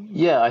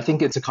 Yeah, I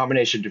think it's a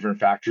combination of different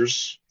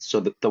factors. So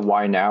the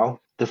why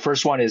now. The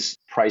first one is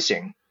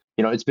pricing.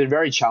 You know, it's been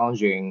very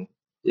challenging,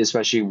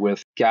 especially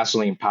with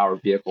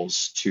gasoline-powered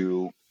vehicles,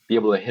 to be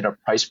able to hit a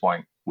price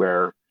point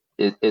where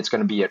it's going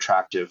to be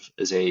attractive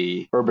as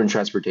a urban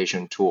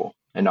transportation tool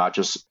and not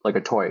just like a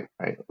toy,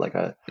 right? Like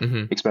a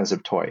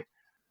expensive toy.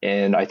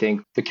 And I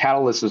think the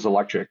catalyst is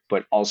electric,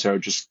 but also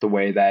just the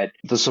way that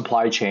the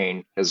supply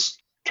chain has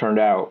turned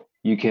out.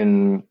 You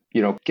can,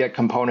 get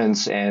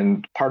components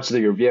and parts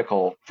of your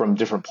vehicle from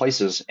different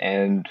places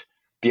and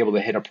be able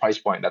to hit a price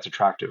point that's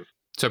attractive.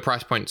 So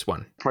price point is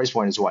one. Price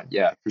point is one,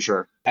 yeah, for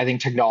sure. I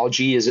think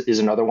technology is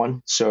another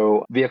one.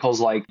 So vehicles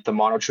like the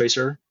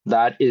Monotracer,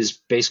 that is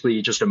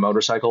basically just a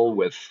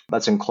motorcycle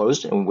that's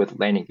enclosed and with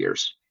landing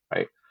gears,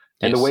 right?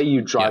 And the way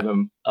you drive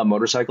a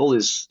motorcycle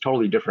is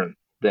totally different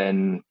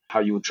than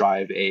how you would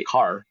drive a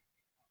car.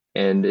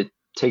 And it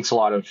takes a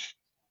lot of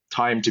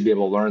time to be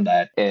able to learn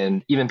that.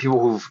 And even people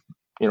who've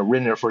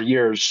ridden it for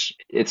years,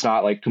 it's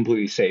not like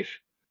completely safe.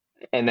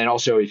 And then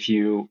also if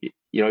you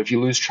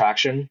lose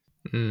traction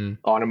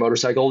on a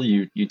motorcycle,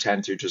 you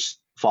tend to just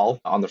fall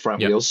on the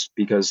front wheels,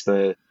 because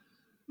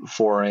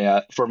for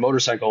a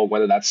motorcycle,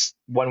 whether that's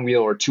one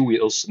wheel or two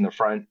wheels in the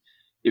front,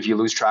 if you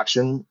lose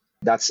traction,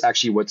 that's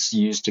actually what's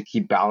used to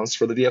keep balance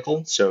for the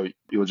vehicle. So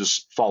you will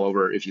just fall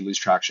over if you lose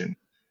traction.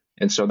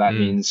 And so that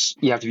means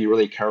you have to be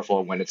really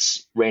careful when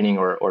it's raining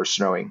or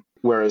snowing.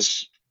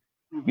 Whereas,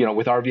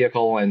 with our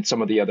vehicle and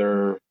some of the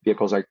other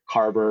vehicles like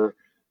Carver,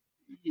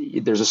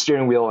 there's a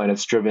steering wheel and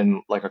it's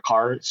driven like a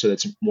car. So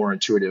it's more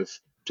intuitive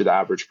to the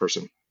average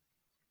person.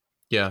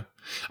 Yeah.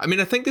 I mean,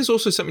 I think there's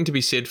also something to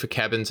be said for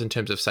cabins in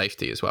terms of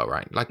safety as well,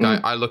 right? Like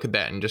I look at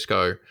that and just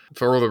go,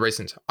 for all the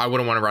reasons, I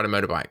wouldn't want to ride a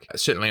motorbike,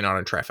 certainly not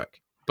in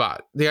traffic.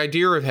 But the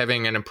idea of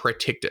having a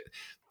protected,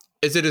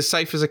 is it as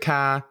safe as a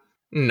car?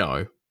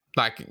 No.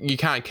 Like, you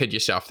can't kid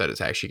yourself that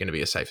it's actually going to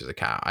be as safe as a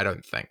car, I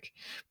don't think.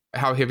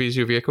 How heavy is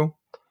your vehicle?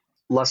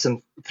 Less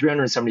than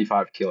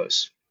 375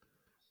 kilos.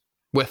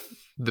 With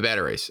the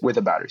batteries? With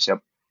the batteries, yep.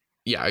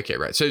 Yeah, okay,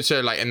 right. So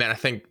like, and then I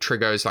think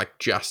Trigo is like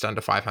just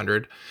under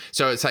 500.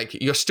 So it's like,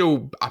 you're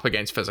still up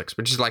against physics,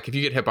 which is like, if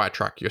you get hit by a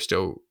truck, you're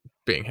still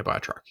being hit by a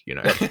truck,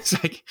 It's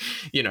like,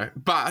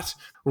 but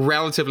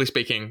relatively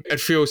speaking, it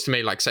feels to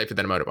me like safer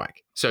than a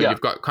motorbike. So you've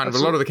got kind of a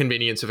lot of the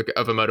convenience of a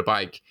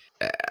motorbike,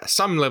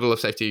 some level of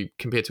safety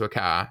compared to a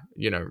car,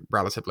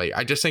 relatively.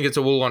 I just think it's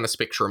all on a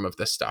spectrum of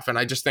this stuff. And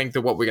I just think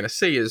that what we're going to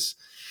see is,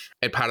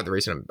 and part of the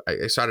reason I'm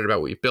excited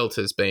about what you've built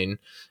has been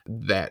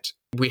that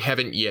we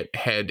haven't yet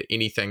had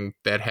anything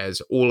that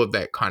has all of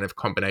that kind of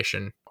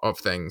combination of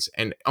things.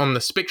 And on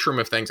the spectrum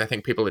of things, I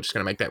think people are just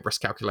going to make that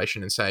risk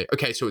calculation and say,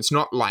 okay, so it's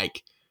not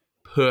like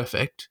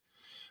perfect,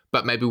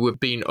 but maybe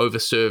we've been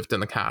overserved in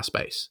the car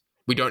space.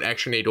 We don't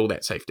actually need all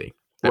that safety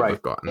that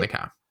we've got in the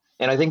car.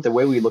 And I think the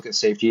way we look at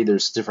safety,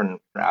 there's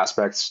different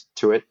aspects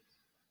to it.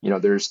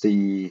 There's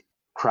the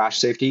crash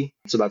safety.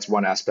 So that's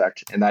one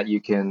aspect, and that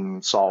you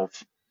can solve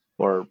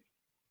or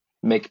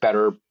make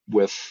better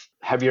with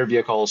heavier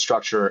vehicle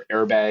structure,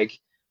 airbag,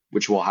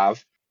 which we'll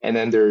have. And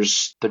then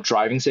there's the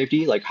driving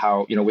safety, like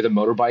how, with a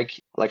motorbike,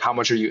 like how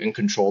much are you in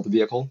control of the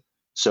vehicle?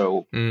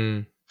 So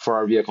for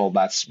our vehicle,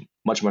 that's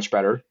much, much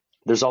better.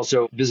 There's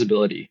also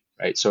visibility,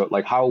 right? So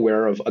like how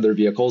aware of other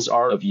vehicles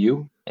are of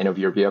you and of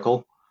your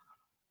vehicle.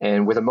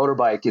 And with a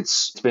motorbike,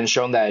 it's been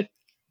shown that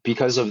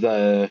because of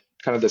the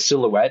kind of the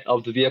silhouette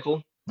of the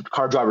vehicle,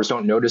 car drivers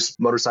don't notice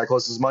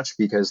motorcyclists as much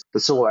because the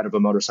silhouette of a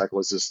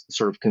motorcyclist is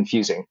sort of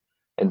confusing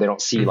and they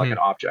don't see like an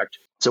object.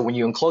 So when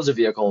you enclose a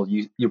vehicle,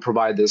 you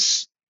provide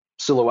this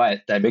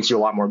silhouette that makes you a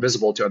lot more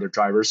visible to other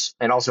drivers.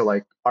 And also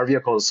like our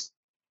vehicle is,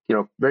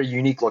 very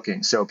unique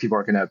looking. So people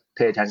are going to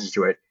pay attention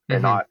to it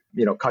and not,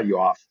 cut you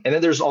off. And then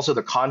there's also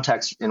the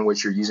context in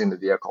which you're using the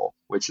vehicle,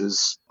 which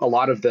is a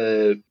lot of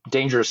the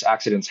dangerous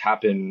accidents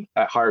happen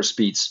at higher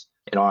speeds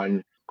and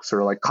on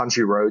sort of like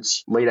country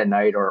roads late at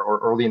night or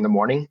early in the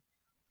morning.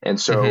 And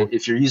so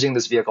if you're using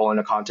this vehicle in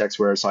a context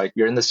where it's like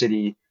you're in the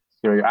city,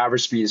 your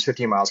average speed is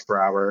 15 miles per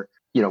hour,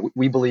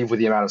 we believe with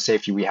the amount of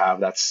safety we have,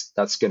 that's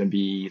going to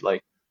be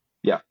like,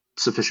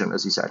 sufficient,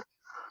 as you said.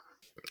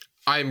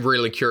 I'm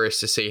really curious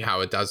to see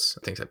how it does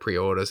things like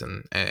pre-orders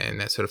and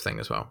that sort of thing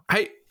as well.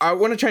 Hey, I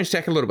want to change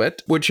tack a little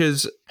bit, which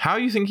is how are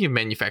you thinking of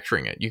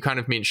manufacturing it? You kind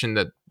of mentioned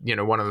that,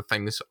 one of the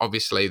things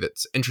obviously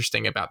that's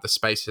interesting about the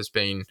space has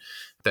been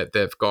that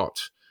they've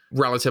got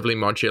relatively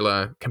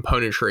modular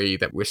componentry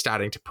that we're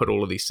starting to put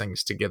all of these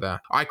things together.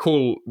 I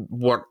call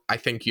what I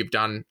think you've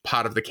done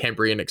part of the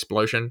Cambrian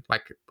explosion.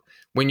 Like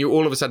when you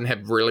all of a sudden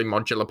have really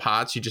modular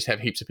parts, you just have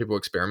heaps of people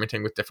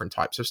experimenting with different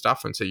types of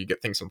stuff. And so you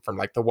get things from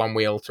like the one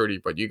wheel through to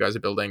what you guys are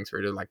building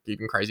through to like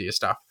even crazier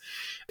stuff.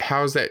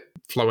 How is that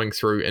flowing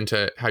through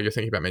into how you're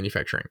thinking about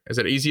manufacturing? Is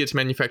it easier to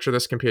manufacture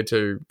this compared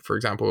to, for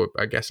example,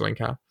 a gasoline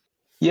car?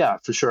 Yeah,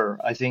 for sure.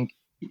 I think,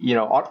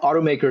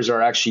 automakers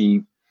are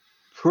actually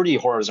pretty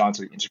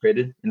horizontally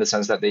integrated in the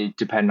sense that they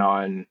depend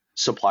on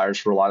suppliers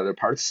for a lot of their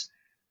parts,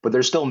 but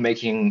they're still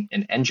making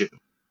an engine.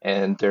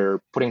 And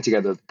they're putting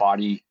together the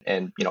body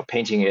and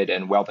painting it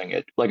and welding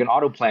it. Like an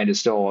auto plant is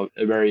still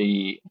a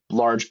very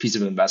large piece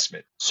of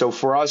investment. So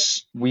for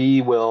us,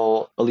 we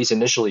will at least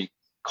initially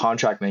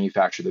contract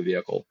manufacture the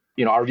vehicle.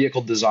 Our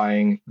vehicle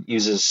design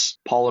uses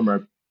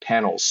polymer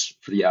panels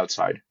for the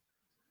outside,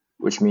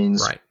 which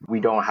means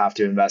we don't have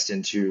to invest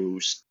into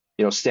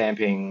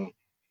stamping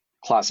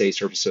Class A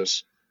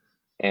surfaces,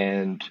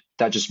 and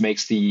that just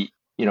makes the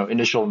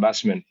initial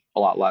investment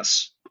a lot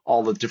less.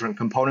 All the different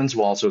components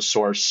will also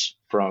source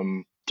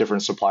from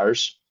different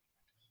suppliers.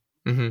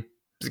 Mm-hmm.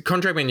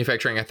 Contract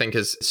manufacturing, I think,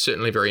 is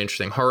certainly very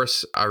interesting.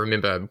 Horace, I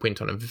remember,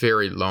 went on a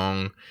very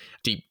long,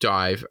 deep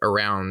dive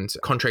around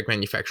contract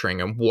manufacturing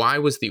and why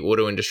was the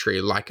auto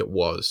industry like it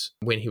was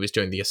when he was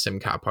doing the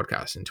Asimcar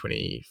podcast in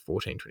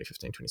 2014,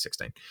 2015,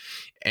 2016.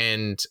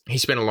 And he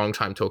spent a long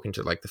time talking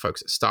to like the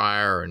folks at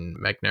Steyr and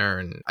Magna.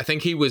 And I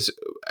think he was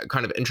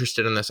kind of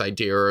interested in this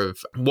idea of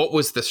what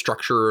was the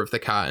structure of the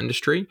car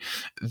industry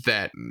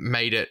that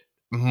made it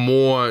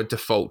more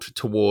default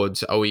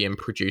towards OEM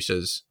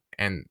producers,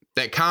 and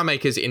that car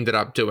makers ended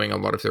up doing a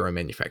lot of their own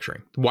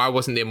manufacturing. Why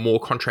wasn't there more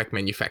contract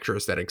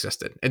manufacturers that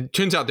existed? It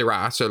turns out there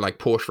are. So like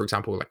Porsche, for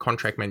example, like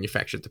contract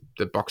manufactured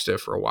the Boxster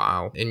for a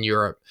while in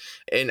Europe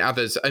and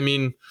others. I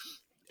mean,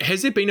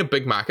 has there been a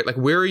big market? Like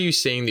where are you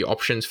seeing the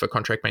options for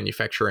contract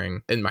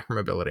manufacturing in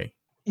micromobility?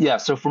 Yeah,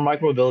 so for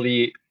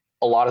micromobility,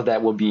 a lot of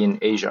that will be in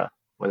Asia,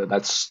 whether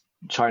that's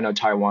China,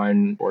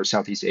 Taiwan, or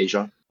Southeast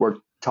Asia. We're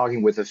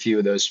talking with a few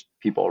of those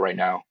people right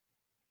now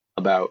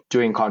about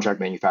doing contract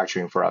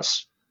manufacturing for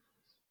us.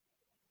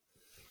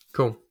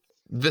 Cool.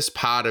 This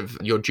part of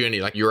your journey,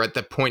 like you're at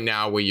the point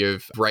now where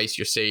you've raised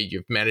your seed,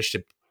 you've managed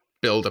to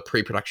build a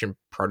pre-production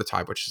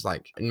prototype, which is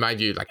like, in my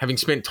view, like having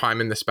spent time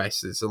in the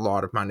space, there's a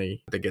lot of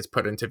money that gets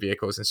put into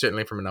vehicles. And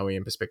certainly from an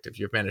OEM perspective,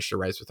 you've managed to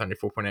raise with only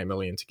 4.8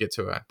 million to get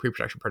to a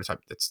pre-production prototype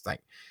that's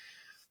like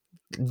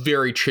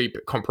very cheap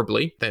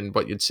comparably than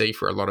what you'd see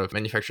for a lot of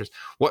manufacturers.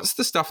 What's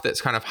the stuff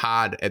that's kind of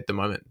hard at the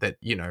moment that,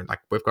 like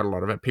we've got a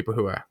lot of people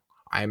who are,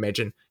 I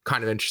imagine,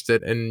 kind of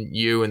interested in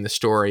you and the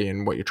story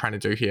and what you're trying to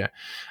do here.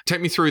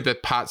 Take me through the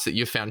parts that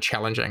you've found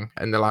challenging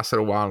in the last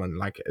little while. And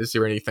like, is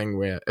there anything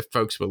where if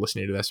folks were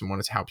listening to this and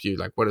wanted to help you,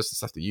 like what is the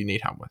stuff that you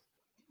need help with?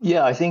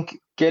 Yeah, I think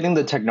getting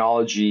the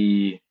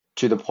technology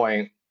to the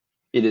point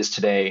it is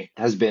today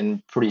has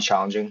been pretty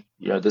challenging.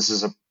 This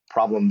is a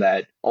problem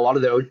that a lot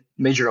of the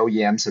major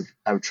OEMs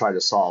have tried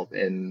to solve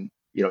and,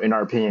 in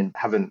our opinion,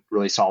 haven't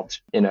really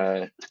solved in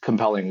a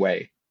compelling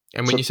way.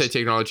 And when you say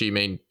technology, you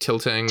mean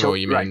tilting or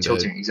you mean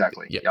tilting,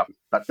 exactly. Yeah.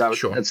 That's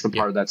the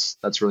part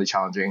that's really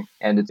challenging.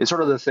 And it's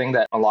sort of the thing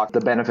that unlocks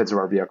the benefits of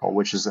our vehicle,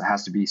 which is it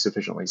has to be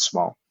sufficiently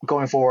small.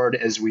 Going forward,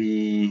 as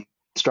we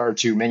start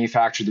to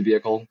manufacture the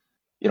vehicle,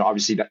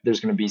 obviously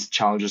there's going to be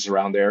challenges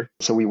around there.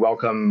 So we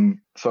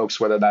welcome folks,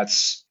 whether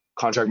that's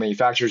contract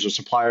manufacturers or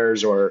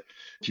suppliers or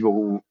people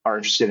who are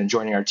interested in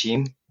joining our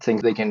team,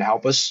 think they can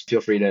help us.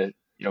 Feel free to,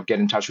 get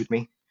in touch with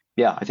me.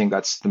 Yeah, I think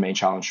that's the main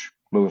challenge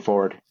moving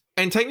forward.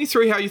 And take me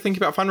through how you think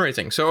about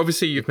fundraising. So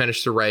obviously you've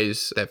managed to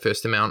raise that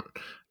first amount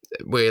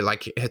where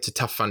like it's a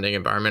tough funding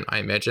environment, I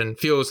imagine.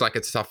 Feels like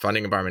it's a tough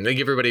funding environment. Like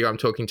everybody I'm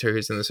talking to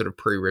who's in the sort of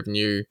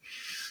pre-revenue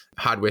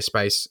hardware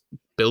space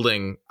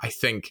building, I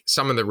think,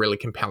 some of the really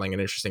compelling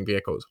and interesting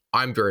vehicles.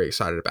 I'm very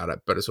excited about it,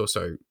 but it's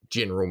also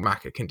general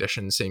market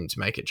conditions seem to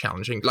make it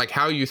challenging. Like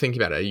how are you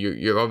thinking about it?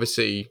 You're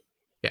obviously,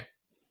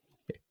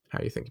 how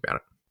are you thinking about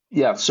it?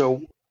 Yeah,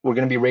 so we're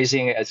going to be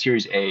raising a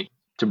Series A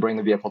to bring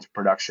the vehicle to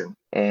production.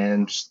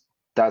 And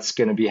that's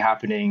going to be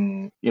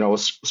happening, we'll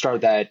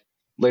start that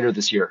later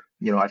this year.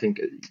 I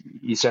think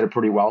you said it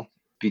pretty well.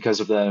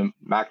 Because of the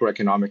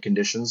macroeconomic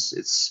conditions,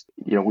 it's,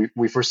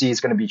 we foresee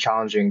it's going to be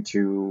challenging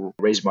to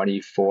raise money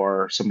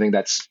for something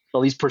that's at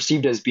least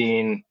perceived as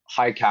being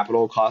high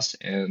capital cost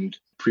and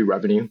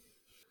pre-revenue.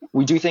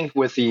 We do think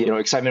with the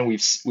excitement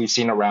we've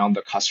seen around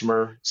the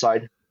customer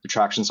side, the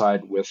traction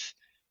side with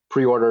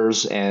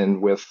pre-orders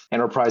and with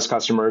enterprise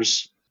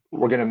customers,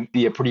 we're going to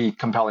be a pretty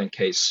compelling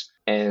case.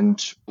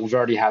 And we've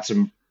already had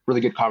some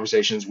really good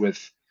conversations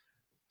with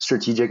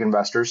strategic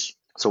investors.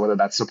 So whether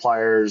that's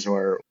suppliers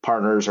or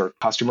partners or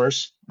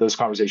customers, those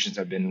conversations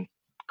have been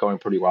going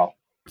pretty well.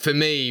 for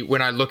me,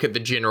 when I look at the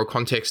general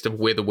context of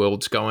where the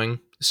world's going,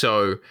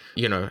 so,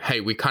 hey,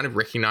 we kind of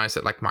recognize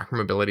that like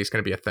micromobility is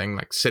going to be a thing.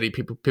 Like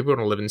people want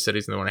to live in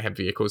cities and they want to have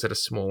vehicles that are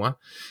smaller.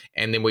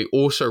 And then we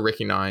also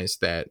recognize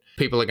that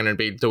people are going to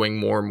be doing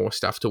more and more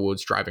stuff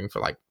towards driving for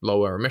like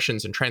lower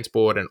emissions and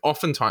transport. And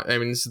oftentimes,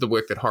 this is the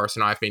work that Horace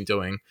and I have been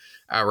doing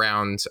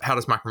around how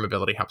does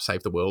micromobility help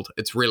save the world.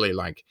 It's really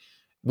like,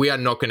 we are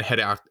not going to hit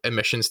our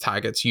emissions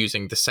targets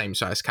using the same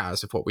size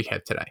cars of what we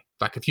have today.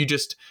 Like we've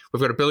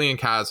got 1 billion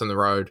cars on the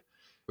road.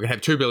 We're going to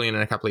have 2 billion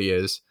in a couple of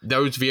years.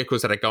 Those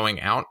vehicles that are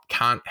going out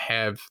can't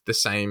have the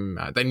same,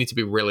 they need to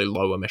be really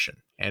low emission.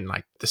 And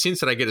like the sense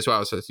that I get as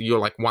well is you're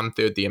like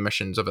 1/3 the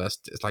emissions of it's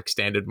like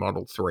standard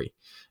Model 3,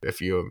 if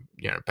you're,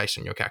 based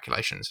on your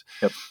calculations.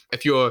 Yep.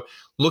 If you're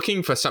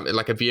looking for something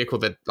like a vehicle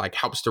that like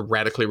helps to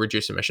radically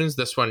reduce emissions,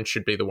 this one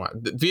should be the one.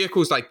 The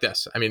vehicles like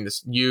this,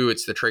 it's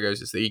the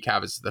Triggos, it's the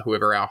eCarv, it's the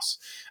whoever else.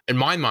 In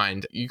my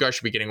mind, you guys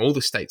should be getting all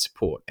the state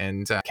support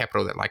and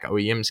capital that like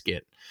OEMs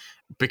get,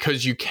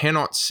 because you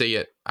cannot see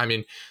it.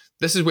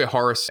 This is where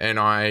Horace and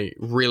I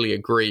really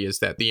agree, is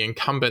that the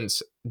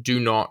incumbents do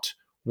not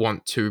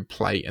want to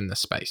play in the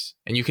space.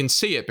 And you can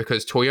see it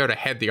because Toyota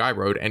had the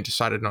iRoad and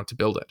decided not to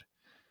build it.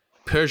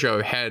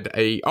 Peugeot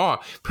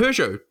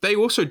they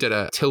also did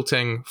a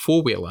tilting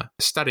four-wheeler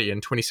study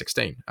in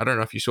 2016. I don't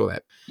know if you saw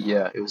that.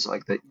 Yeah, it was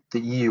like the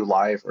EU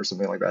Live or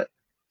something like that.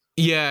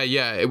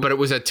 Yeah. But it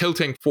was a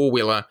tilting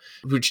four-wheeler,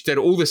 which did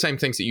all the same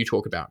things that you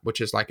talk about,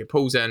 which is like it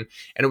pulls in,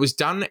 and it was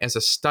done as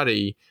a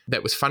study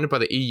that was funded by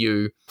the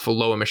EU for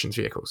low emissions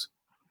vehicles.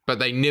 But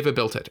they never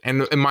built it.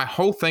 And my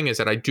whole thing is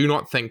that I do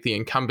not think the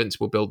incumbents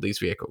will build these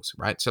vehicles,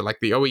 right? So like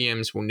the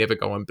OEMs will never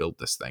go and build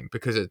this thing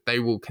because they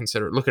will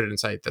look at it and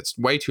say, that's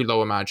way too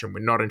low a margin.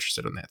 We're not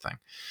interested in that thing.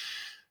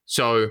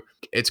 So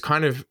it's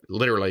kind of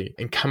literally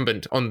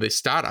incumbent on the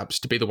startups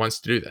to be the ones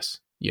to do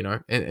this,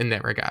 in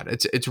that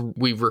regard.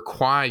 We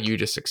require you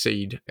to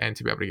succeed and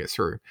to be able to get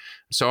through.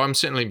 So I'm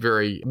certainly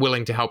very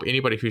willing to help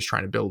anybody who's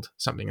trying to build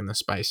something in this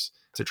space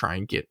to try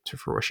and get to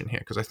fruition here.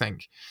 Because I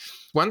think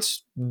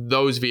once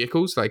those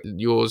vehicles like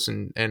yours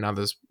and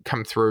others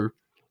come through,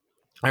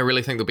 I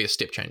really think there'll be a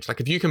step change. Like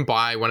if you can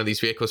buy one of these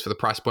vehicles for the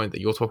price point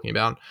that you're talking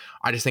about,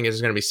 I just think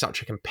it's going to be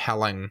such a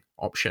compelling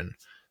option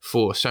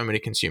for so many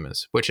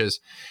consumers, which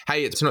is,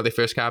 hey, it's not their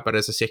first car, but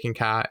as a second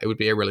car, it would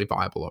be a really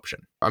viable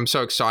option. I'm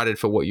so excited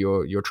for what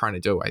you're trying to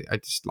do. I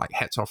just like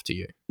hats off to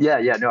you. Yeah.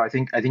 No, I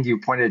think you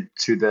pointed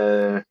to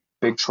the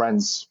big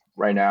trends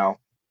right now.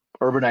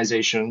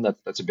 Urbanization,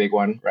 that's a big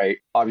one, right?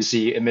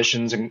 Obviously,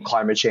 emissions and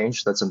climate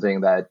change, that's something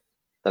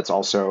that's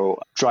also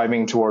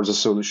driving towards a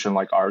solution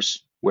like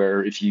ours,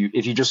 where if you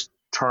just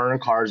turn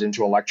cars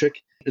into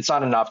electric, it's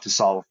not enough to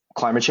solve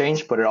climate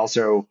change, but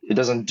it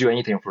doesn't do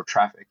anything for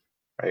traffic,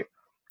 right?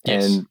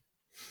 Yes. And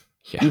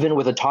even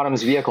with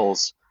autonomous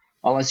vehicles,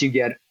 unless you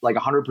get like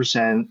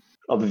 100%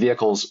 of the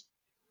vehicles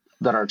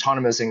that are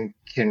autonomous and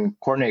can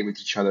coordinate with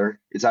each other,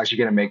 it's actually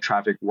going to make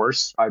traffic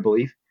worse, I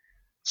believe.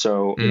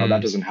 So,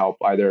 that doesn't help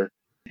either.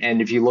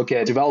 And if you look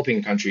at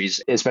developing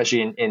countries,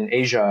 especially in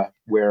Asia,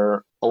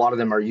 where a lot of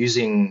them are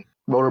using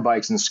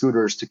motorbikes and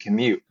scooters to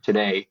commute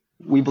today,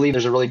 we believe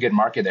there's a really good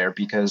market there,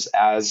 because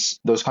as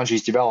those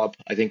countries develop,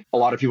 I think a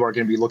lot of people are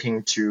going to be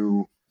looking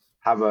to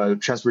have a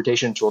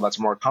transportation tool that's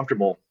more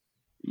comfortable,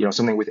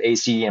 something with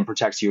AC and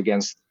protects you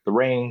against the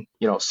rain,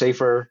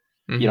 safer,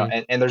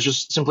 and there's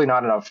just simply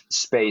not enough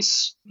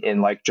space in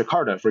like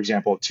Jakarta, for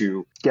example,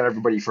 to get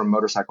everybody from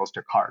motorcycles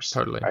to cars.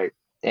 Totally. Right.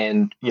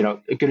 And,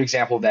 a good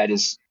example of that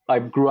is I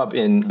grew up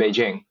in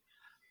Beijing,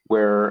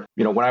 where,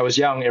 when I was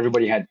young,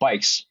 everybody had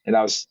bikes and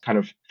that was kind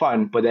of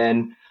fun. But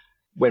then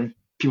when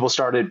people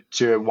started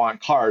to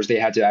want cars, they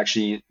had to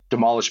actually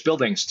demolish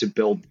buildings to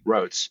build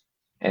roads.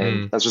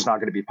 And that's just not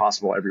going to be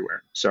possible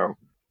everywhere. So,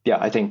 yeah,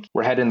 I think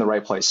we're headed in the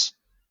right place.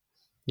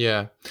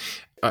 Yeah.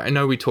 I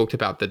know we talked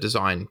about the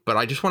design, but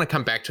I just want to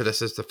come back to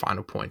this as the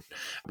final point,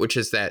 which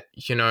is that,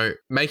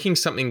 making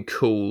something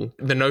cool,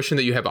 the notion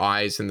that you have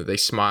eyes and that they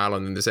smile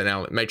and then there's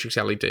an matrix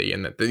LED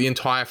and that the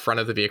entire front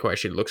of the vehicle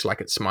actually looks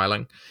like it's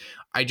smiling,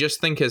 I just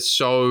think is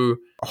so...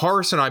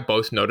 Horace and I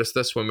both noticed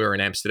this when we were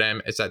in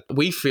Amsterdam, is that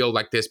we feel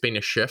like there's been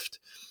a shift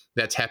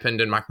that's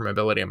happened in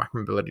micromobility and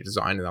micromobility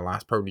design in the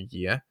last probably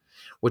year,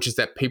 which is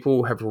that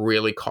people have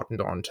really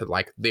cottoned on to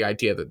like the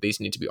idea that these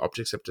need to be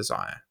objects of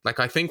desire. Like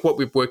I think what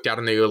we've worked out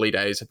in the early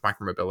days of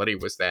micromobility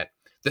was that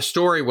the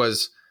story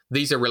was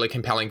these are really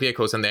compelling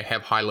vehicles and they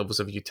have high levels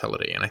of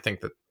utility. And I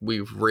think that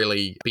we've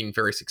really been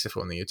very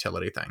successful in the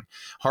utility thing.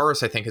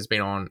 Horace, I think, has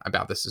been on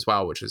about this as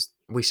well, which is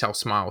we sell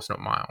smiles, not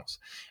miles.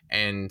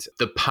 And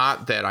the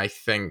part that I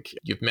think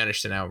you've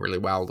managed to nail really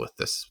well with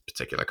this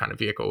particular kind of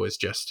vehicle is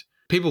just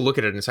people look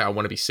at it and say, I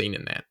want to be seen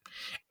in that.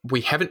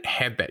 We haven't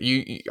had that.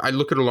 I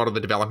look at a lot of the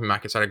developing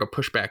markets. I got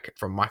pushback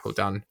from Michael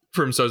Dunn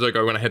from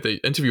Sozogo when I had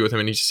the interview with him,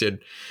 and he just said,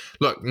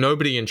 look,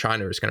 nobody in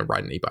China is going to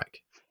ride an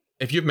e-bike.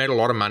 If you've made a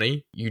lot of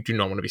money, you do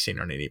not want to be seen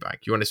on an e-bike.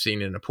 You want to be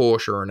seen in a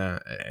Porsche or in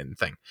a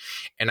thing.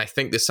 And I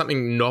think there's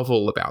something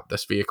novel about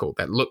this vehicle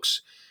that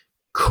looks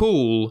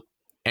cool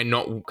and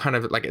not kind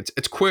of like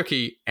it's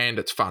quirky and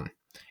it's fun.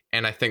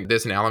 And I think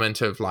there's an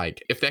element of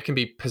like, if that can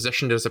be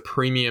positioned as a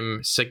premium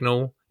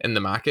signal in the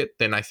market,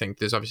 then I think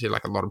there's obviously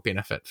like a lot of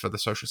benefit for the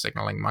social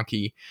signaling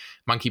monkey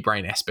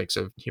brain aspects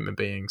of human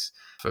beings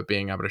for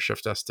being able to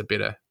shift us to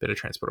better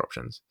transport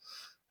options.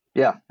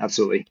 Yeah,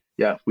 absolutely.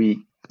 Yeah,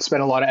 we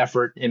spent a lot of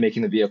effort in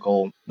making the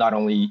vehicle not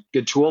only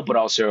good tool, but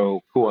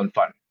also cool and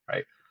fun,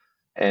 right?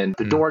 And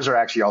the doors are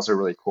actually also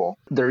really cool.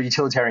 They're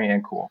utilitarian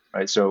and cool,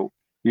 right? So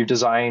we've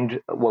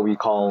designed what we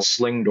call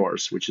sling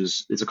doors, which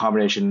is it's a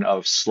combination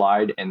of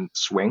slide and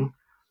swing.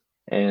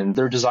 And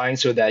they're designed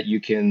so that you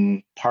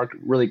can park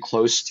really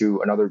close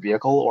to another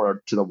vehicle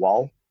or to the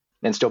wall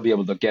and still be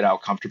able to get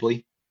out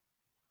comfortably.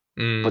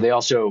 But they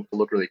also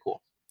look really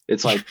cool.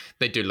 It's like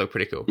they do look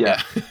pretty cool.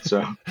 Yeah.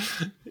 So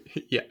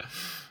yeah.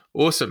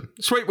 Awesome.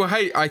 Sweet. Well,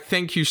 hey, I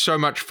thank you so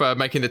much for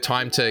making the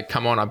time to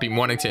come on. I've been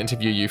wanting to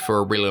interview you for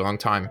a really long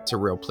time. It's a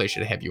real pleasure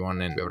to have you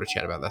on and be able to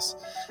chat about this.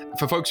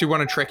 For folks who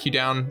want to track you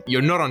down,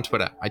 you're not on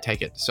Twitter, I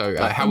take it. So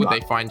how would they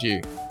find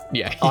you?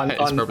 Yeah, on, it's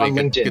probably on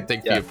a LinkedIn. good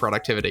thing for your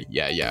productivity.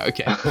 Yeah,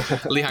 okay.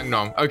 Lihang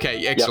Nong.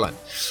 Okay, excellent.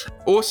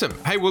 Awesome.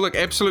 Hey, well, look,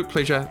 absolute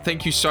pleasure.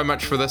 Thank you so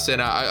much for this.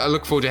 And I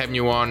look forward to having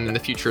you on in the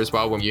future as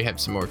well when you have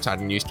some more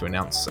exciting news to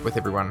announce with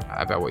everyone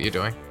about what you're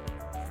doing.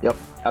 Yep,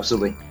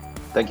 absolutely.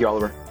 Thank you,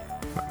 Oliver.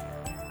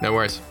 No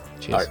worries.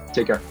 Cheers. All right,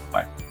 take care.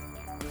 Bye.